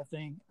erase the whole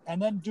thing and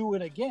then do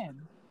it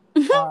again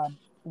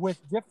with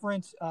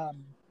different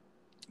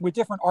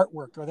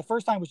artwork. Or the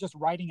first time was just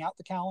writing out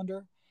the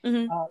calendar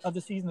of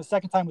the season. The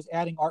second time was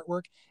adding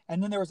artwork.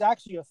 And then there was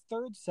actually a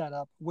third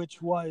setup,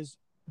 which was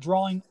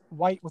drawing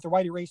white with the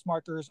white erase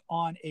markers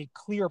on a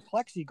clear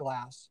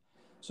plexiglass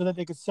so that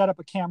they could set up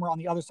a camera on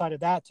the other side of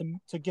that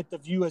to get the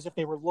view as if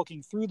they were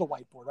looking through the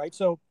whiteboard, right?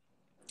 So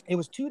it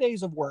was 2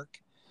 days of work.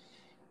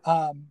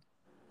 And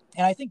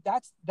I think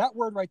that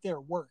word right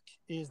there, work,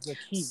 is the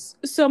key.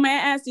 So may I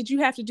ask, did you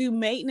have to do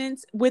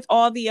maintenance with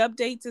all the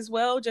updates as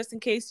well, just in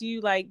case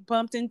you like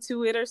bumped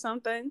into it or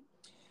something?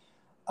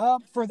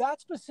 For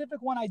that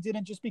specific one, I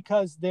didn't, just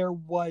because there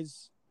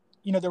was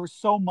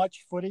so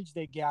much footage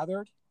they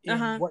gathered in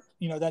what,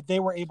 that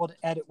they were able to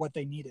edit what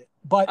they needed.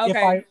 But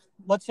if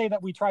let's say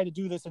that we try to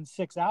do this in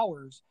 6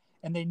 hours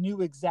and they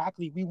knew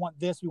exactly, we want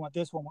this, we want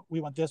this one, we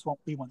want this one,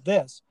 we want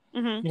this,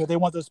 they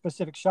want those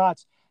specific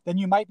shots, then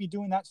you might be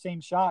doing that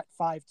same shot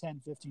 5,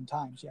 10, 15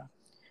 times. Yeah.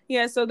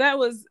 Yeah. So that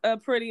was a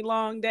pretty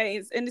long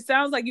day. And it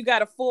sounds like you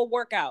got a full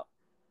workout.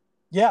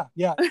 Yeah.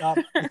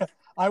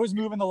 I was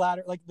moving the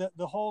ladder. Like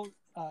the whole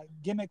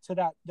gimmick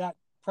to that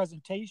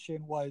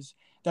presentation was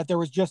that there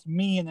was just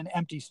me in an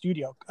empty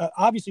studio.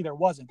 Obviously there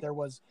wasn't. There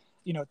was,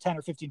 10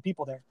 or 15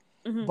 people there.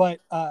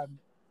 But,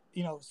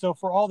 so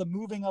for all the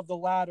moving of the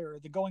ladder,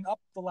 the going up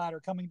the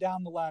ladder, coming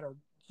down the ladder,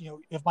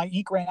 if my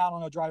ink ran out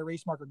on a dry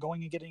erase marker,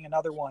 going and getting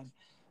another one,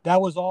 that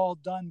was all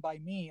done by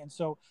me. And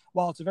so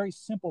while it's a very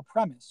simple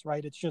premise,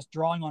 right, it's just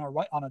drawing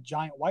on a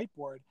giant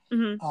whiteboard.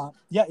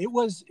 Yeah, it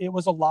was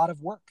a lot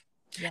of work.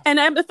 Yeah. And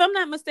if I'm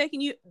not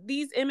mistaken,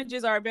 these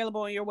images are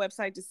available on your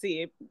website to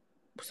see.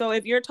 So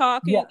if you're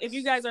talking, Yes. if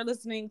you guys are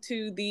listening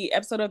to the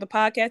episode of the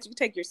podcast, you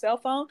take your cell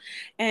phone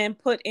and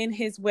put in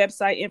his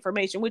website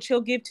information, which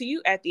he'll give to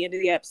you at the end of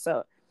the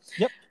episode.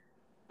 Yep.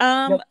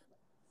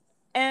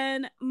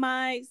 And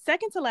my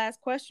second to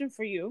last question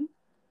for you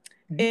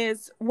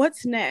is,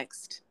 what's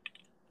next?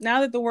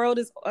 Now that the world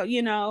is,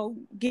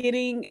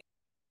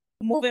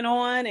 moving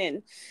on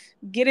and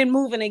getting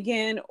moving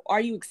again, are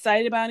you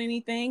excited about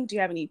anything? Do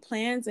you have any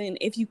plans? And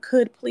if you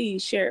could,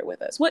 please share it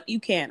with us. What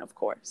you can, of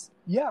course.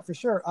 Yeah, for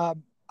sure.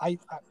 I'm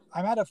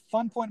at a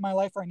fun point in my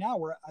life right now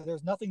where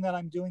there's nothing that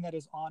I'm doing that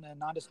is on a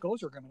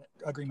non-disclosure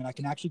agreement. I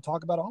can actually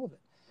talk about all of it.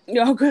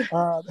 Oh, good.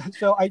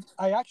 So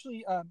I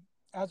actually,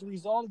 as a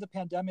result of the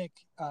pandemic,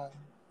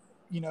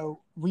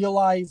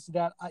 realized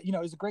that, it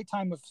was a great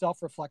time of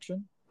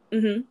self-reflection.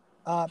 And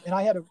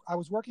I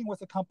was working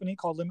with a company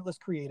called Limitless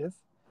Creative.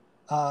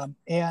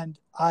 And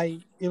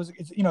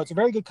it's a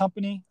very good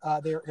company.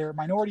 They're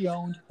minority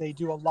owned. They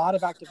do a lot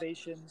of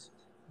activations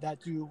that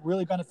do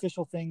really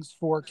beneficial things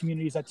for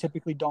communities that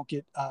typically don't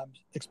get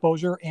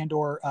exposure and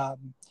or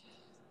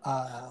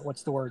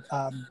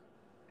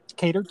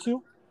catered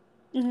to.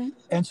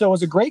 And so it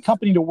was a great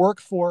company to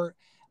work for,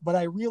 but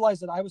I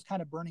realized that I was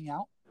kind of burning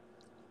out.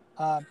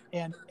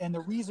 And the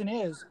reason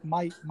is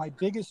my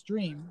biggest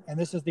dream, and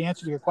this is the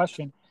answer to your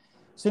question,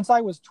 since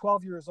I was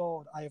 12 years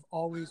old, I have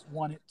always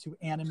wanted to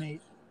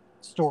animate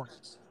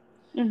stories.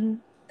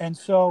 And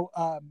so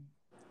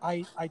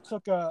I'm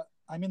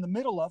in the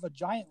middle of a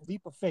giant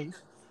leap of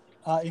faith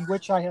in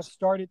which I have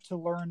started to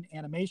learn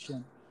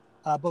animation,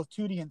 both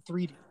 2D and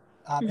 3D.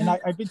 And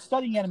I've been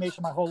studying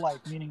animation my whole life,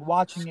 meaning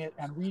watching it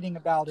and reading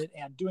about it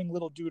and doing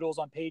little doodles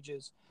on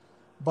pages.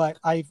 But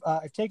I've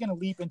taken a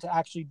leap into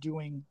actually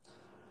doing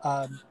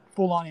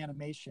full-on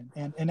animation,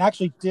 and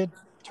actually did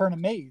turn a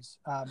maze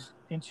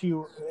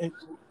into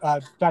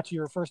back to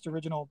your first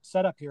original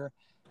setup here.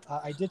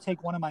 I did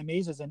take one of my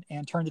mazes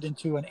and turned it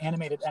into an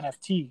animated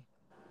NFT,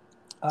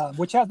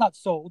 which has not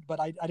sold, but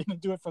I didn't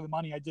do it for the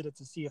money. I did it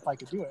to see if I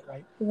could do it,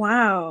 right?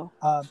 Wow.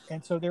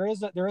 And so there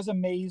is a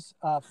maze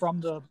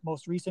from the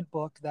most recent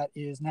book that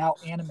is now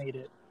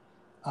animated.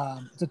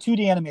 It's a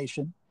 2D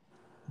animation,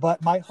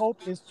 but my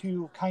hope is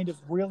to kind of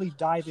really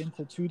dive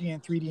into 2D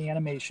and 3D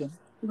animation.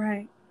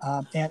 Right.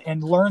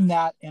 And learn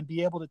that and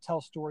be able to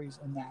tell stories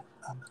in that.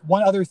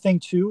 One other thing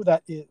too,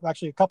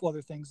 actually a couple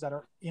other things that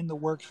are in the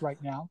works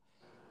right now.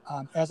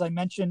 As I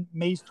mentioned,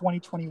 Maze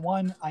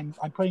 2021, I'm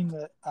putting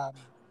the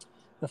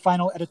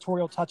final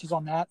editorial touches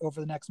on that over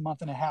the next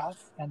month and a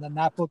half, and then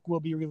that book will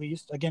be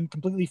released again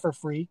completely for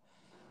free,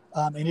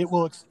 and it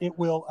will It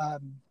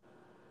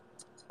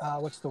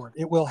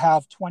will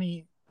have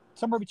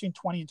somewhere between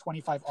 20 and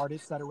 25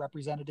 artists that are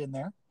represented in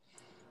there,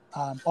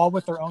 all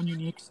with their own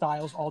unique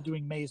styles, all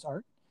doing maze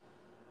art.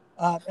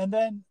 And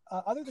then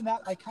other than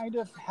that, I kind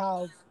of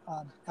have,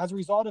 as a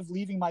result of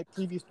leaving my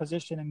previous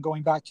position and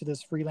going back to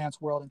this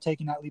freelance world and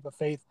taking that leap of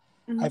faith,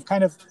 I've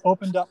kind of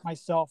opened up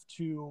myself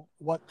to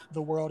what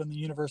the world and the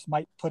universe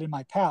might put in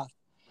my path.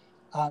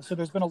 So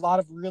there's been a lot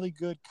of really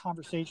good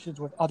conversations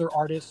with other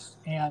artists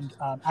and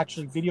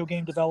actually video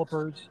game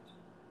developers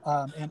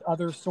and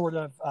other sort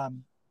of,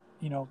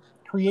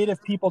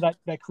 creative people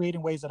that create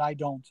in ways that I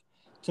don't,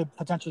 to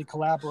potentially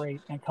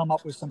collaborate and come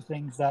up with some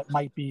things that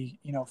might be,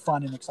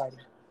 fun and exciting.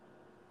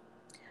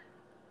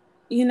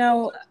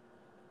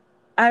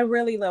 I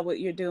really love what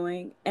you're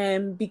doing.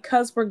 And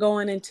because we're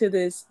going into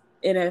this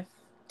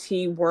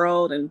NFT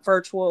world and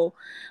virtual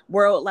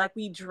world like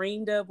we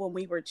dreamed of when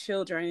we were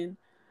children,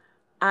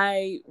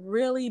 I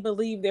really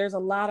believe there's a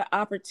lot of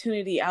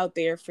opportunity out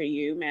there for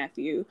you,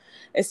 Matthew,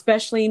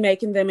 especially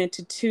making them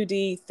into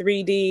 2D,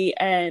 3D,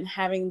 and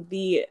having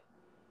the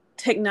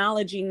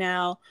technology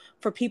now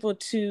for people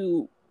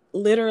to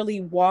literally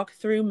walk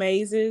through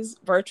mazes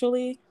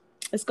virtually.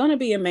 It's going to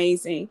be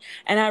amazing.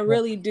 And I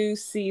really do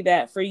see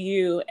that for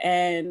you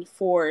and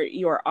for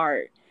your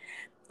art.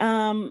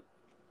 Do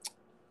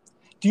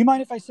you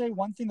mind if I say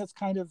one thing that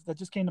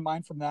just came to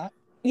mind from that?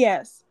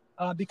 Yes.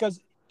 Because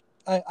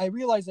I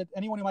realize that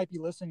anyone who might be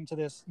listening to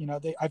this,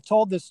 I've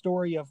told this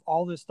story of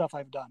all this stuff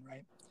I've done,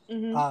 right?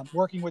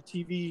 Working with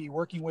TV,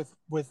 working with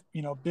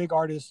big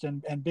artists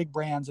and big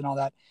brands and all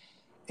that.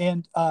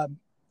 And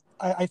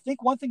I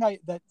think one thing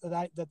that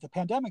the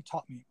pandemic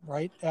taught me,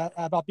 right,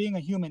 about being a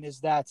human is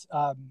that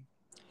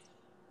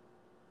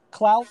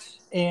clout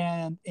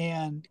and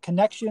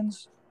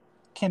connections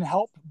can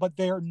help, but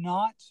they're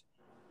not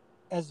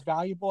as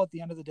valuable at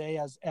the end of the day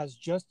as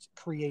just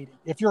creating,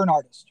 if you're an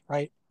artist,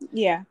 right?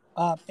 Yeah.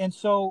 And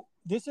so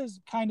this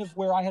is kind of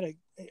where I had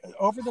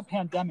over the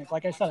pandemic,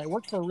 like I said, I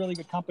worked for a really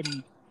good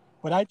company,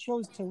 but I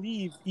chose to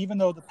leave even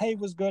though the pay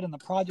was good and the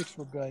projects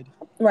were good.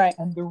 Right.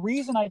 And the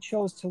reason I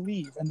chose to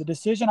leave and the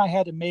decision I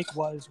had to make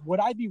was,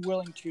 would I be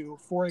willing to,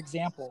 for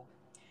example,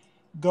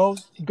 go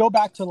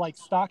back to like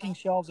stocking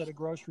shelves at a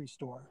grocery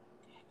store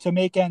to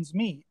make ends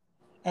meet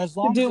As To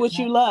long as do it what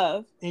you meant,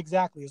 love.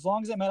 exactly, as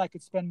long as it meant I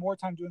could spend more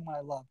time doing what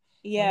I love.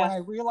 And when Yeah. I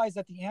realized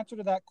that the answer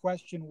to that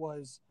question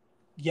was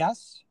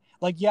yes,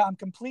 like, yeah, I'm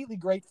completely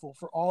grateful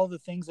for all the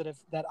things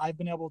that I've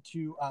been able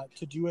to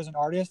do as an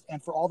artist,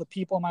 and for all the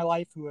people in my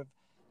life who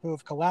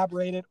have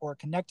collaborated or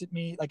connected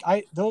me. Like,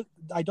 I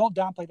don't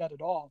downplay that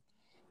at all.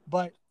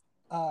 But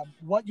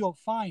what you'll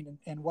find,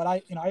 and what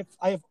I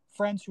have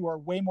friends who are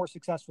way more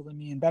successful than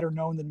me and better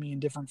known than me in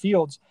different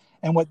fields,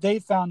 and what they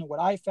found and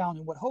what I found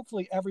and what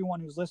hopefully everyone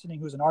who's listening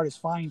who's an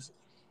artist finds,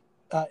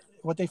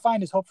 what they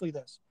find is hopefully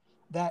this: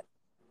 that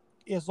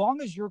as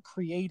long as you're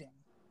creating,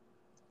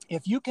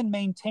 if you can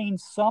maintain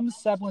some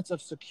semblance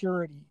of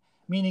security,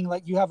 meaning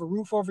like you have a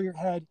roof over your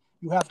head,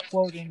 you have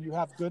clothing, you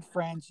have good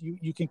friends,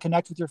 you can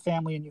connect with your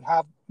family, and you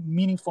have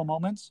meaningful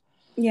moments,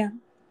 Yeah.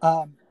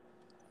 um,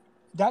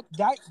 that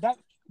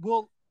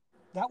will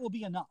that will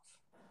be enough.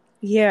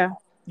 Yeah.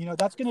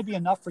 That's going to be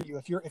enough for you.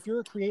 If you're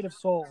a creative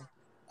soul,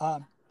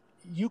 um,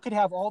 you could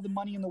have all the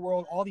money in the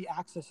world, all the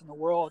access in the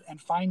world,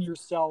 and find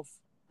yourself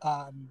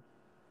um,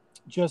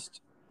 just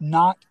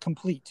not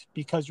complete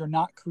because you're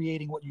not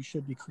creating what you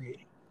should be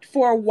creating.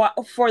 For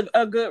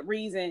a good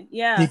reason.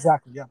 Yeah.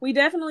 Exactly. Yeah. We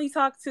definitely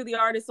talk to the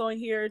artists on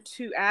here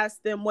to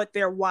ask them what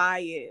their why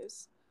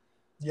is.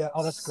 Yeah.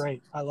 Oh, that's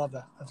great. I love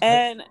that. That's great.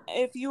 And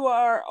if you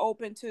are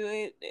open to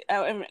it,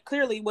 and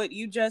clearly what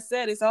you just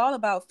said is all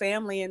about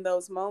family in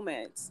those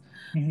moments.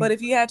 Mm-hmm. But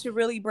if you had to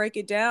really break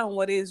it down,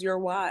 what is your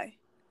why?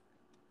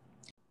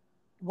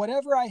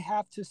 Whatever I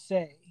have to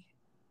say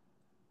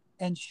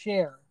and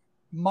share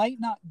might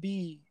not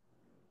be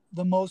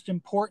the most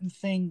important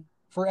thing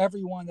for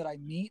everyone that I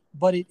meet,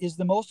 but it is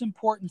the most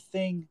important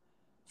thing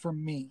for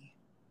me.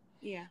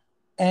 Yeah.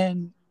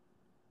 And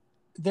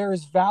there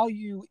is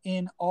value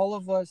in all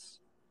of us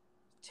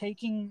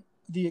taking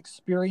the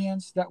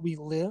experience that we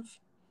live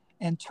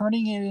and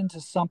turning it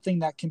into something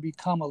that can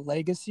become a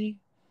legacy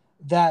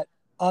that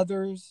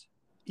others,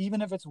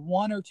 even if it's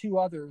one or two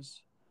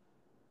others,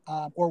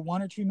 or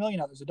 1 or 2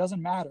 million others, it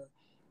doesn't matter.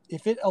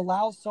 If it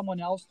allows someone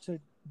else to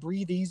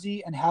breathe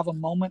easy and have a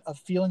moment of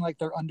feeling like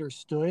they're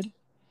understood,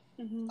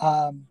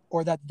 Mm-hmm.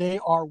 or that they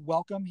are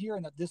welcome here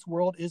and that this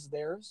world is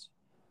theirs,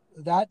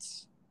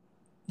 that's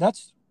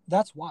that's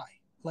why.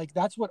 Like,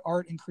 that's what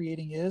art and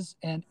creating is.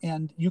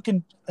 And you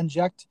can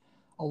inject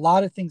a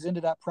lot of things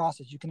into that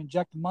process. You can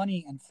inject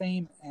money and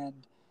fame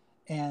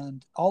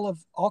and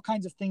all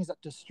kinds of things that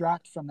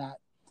distract from that,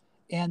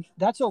 and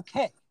that's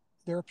okay.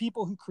 There are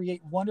people who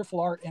create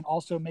wonderful art and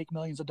also make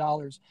millions of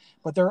dollars,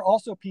 but there are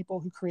also people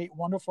who create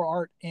wonderful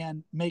art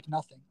and make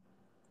nothing.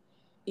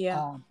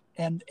 Yeah.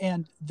 And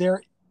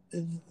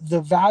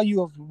the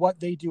value of what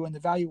they do and the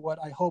value of what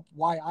I hope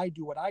why I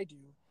do what I do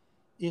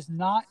is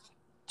not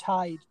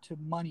tied to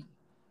money.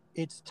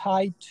 It's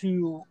tied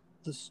to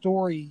the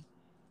story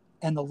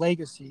and the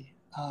legacy,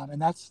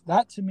 and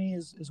that to me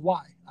is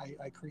why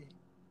I create.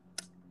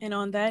 And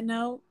on that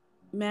note,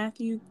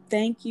 Matthew,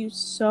 thank you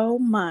so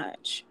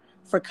much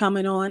for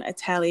coming on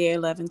Atelier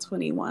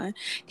 1121.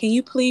 Can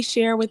you please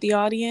share with the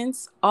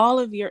audience all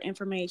of your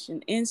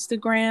information,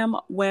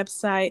 Instagram,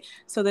 website,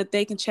 so that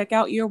they can check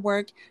out your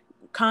work,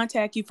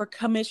 contact you for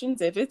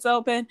commissions if it's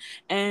open,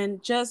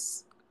 and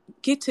just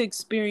get to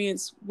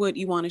experience what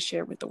you want to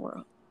share with the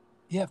world?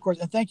 Yeah, of course.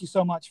 And thank you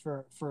so much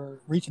for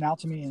reaching out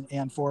to me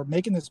and for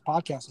making this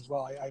podcast as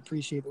well. I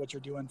appreciate what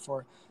you're doing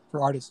for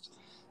artists.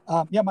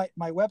 Yeah, my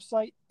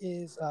website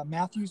is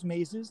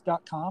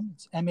matthewsmazes.com.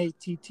 It's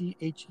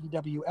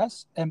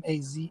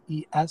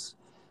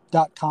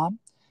matthewsmazes.com.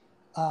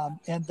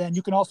 And then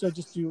you can also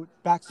just do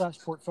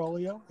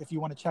 /portfolio if you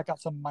want to check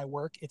out some of my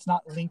work. It's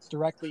not linked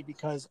directly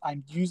because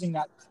I'm using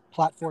that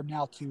platform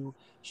now to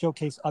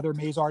showcase other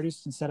maze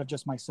artists instead of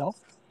just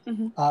myself.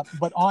 Mm-hmm.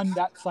 But on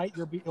that site,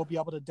 you'll be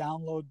able to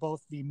download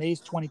both the Maze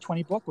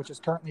 2020 book, which is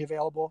currently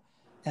available,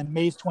 and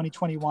Maze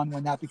 2021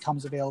 when that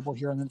becomes available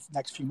here in the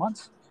next few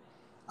months.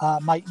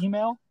 My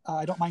email,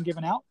 I don't mind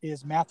giving out,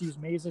 is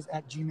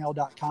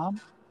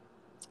matthewsmazes@gmail.com.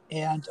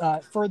 And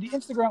for the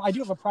Instagram, I do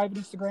have a private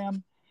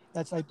Instagram.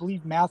 That's, I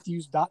believe,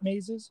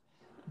 matthews.mazes.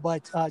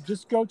 But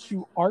just go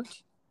to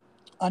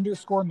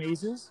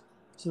art_mazes.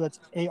 So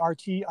that's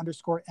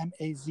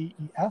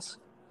ART_MAZES.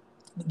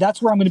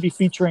 That's where I'm going to be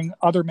featuring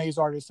other maze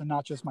artists and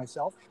not just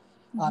myself.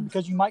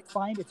 Because you might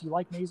find, if you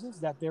like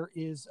mazes, that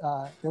there's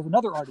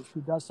another artist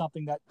who does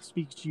something that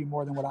speaks to you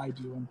more than what I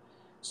do. And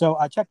so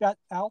check that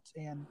out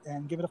and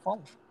give it a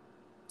follow.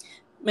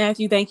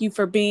 Matthew, thank you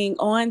for being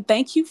on.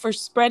 Thank you for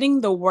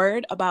spreading the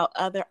word about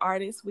other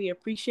artists. We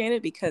appreciate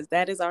it because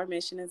that is our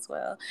mission as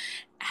well.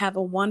 Have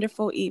a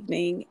wonderful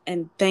evening,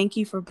 and thank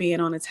you for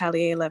being on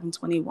Atelier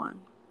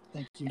 1121.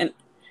 Thank you. And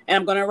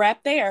I'm going to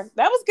wrap there.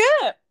 That was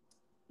good.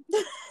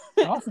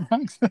 Awesome.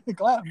 Thanks. I'm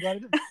glad I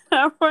did.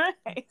 All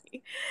right.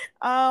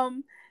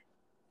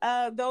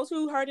 Those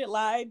who heard it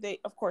live, they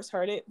of course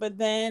heard it. But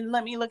then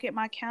let me look at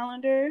my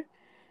calendar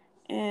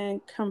and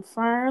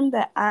confirm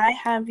that I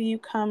have you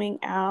coming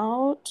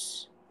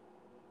out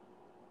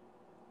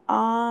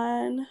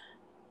on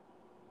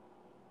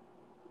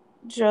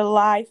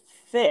July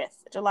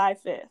 5th. July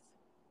 5th.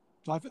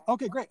 So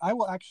okay, great. I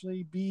will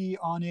actually be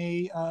on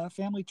a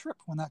family trip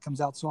when that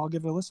comes out, so I'll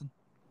give it a listen.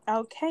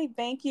 Okay,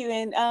 thank you.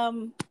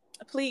 And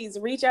please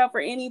reach out for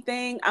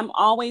anything. I'm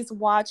always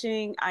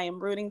watching. I am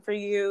rooting for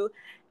you.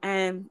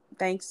 And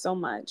thanks so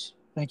much.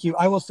 Thank you.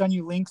 I will send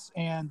you links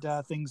and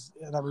things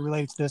that are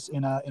related to this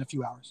in a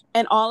few hours.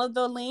 And all of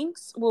the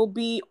links will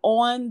be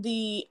on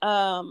the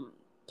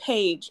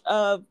page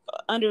of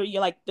under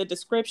your like the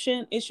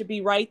description. It should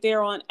be right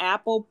there on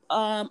Apple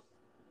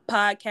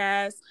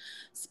Podcasts,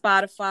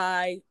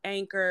 Spotify,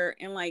 Anchor,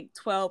 and like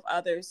 12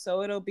 others.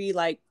 So it'll be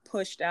like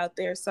pushed out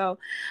there. So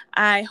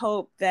I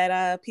hope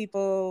that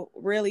people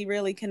really,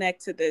 really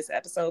connect to this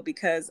episode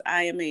because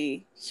I am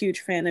a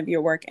huge fan of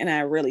your work and I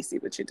really see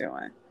what you're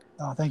doing.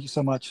 Oh, thank you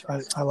so much.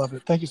 I love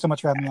it. Thank you so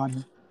much for having me on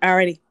here.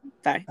 Alrighty.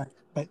 Bye. All right,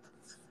 bye.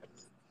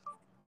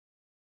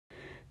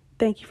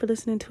 Thank you for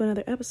listening to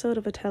another episode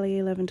of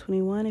Atelier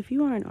 1121. If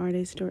you are an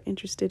artist or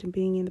interested in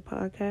being in the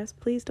podcast,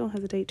 please don't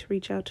hesitate to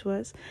reach out to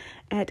us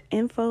at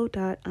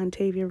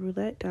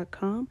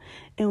info.ontaviaroulette.com,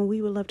 and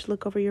we would love to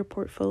look over your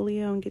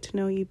portfolio and get to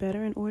know you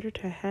better in order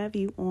to have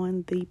you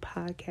on the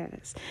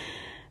podcast.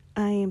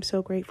 I am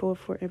so grateful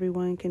for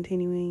everyone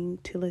continuing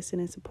to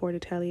listen and support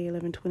Atelier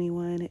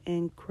 1121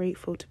 and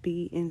grateful to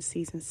be in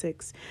season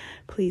 6.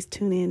 Please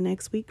tune in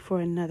next week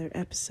for another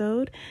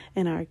episode.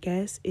 And our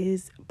guest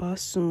is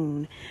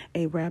Bassoon,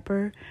 a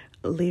rapper,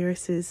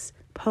 lyricist,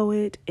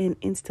 poet, and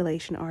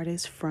installation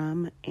artist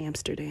from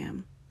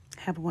Amsterdam.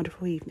 Have a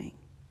wonderful evening.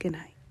 Good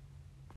night.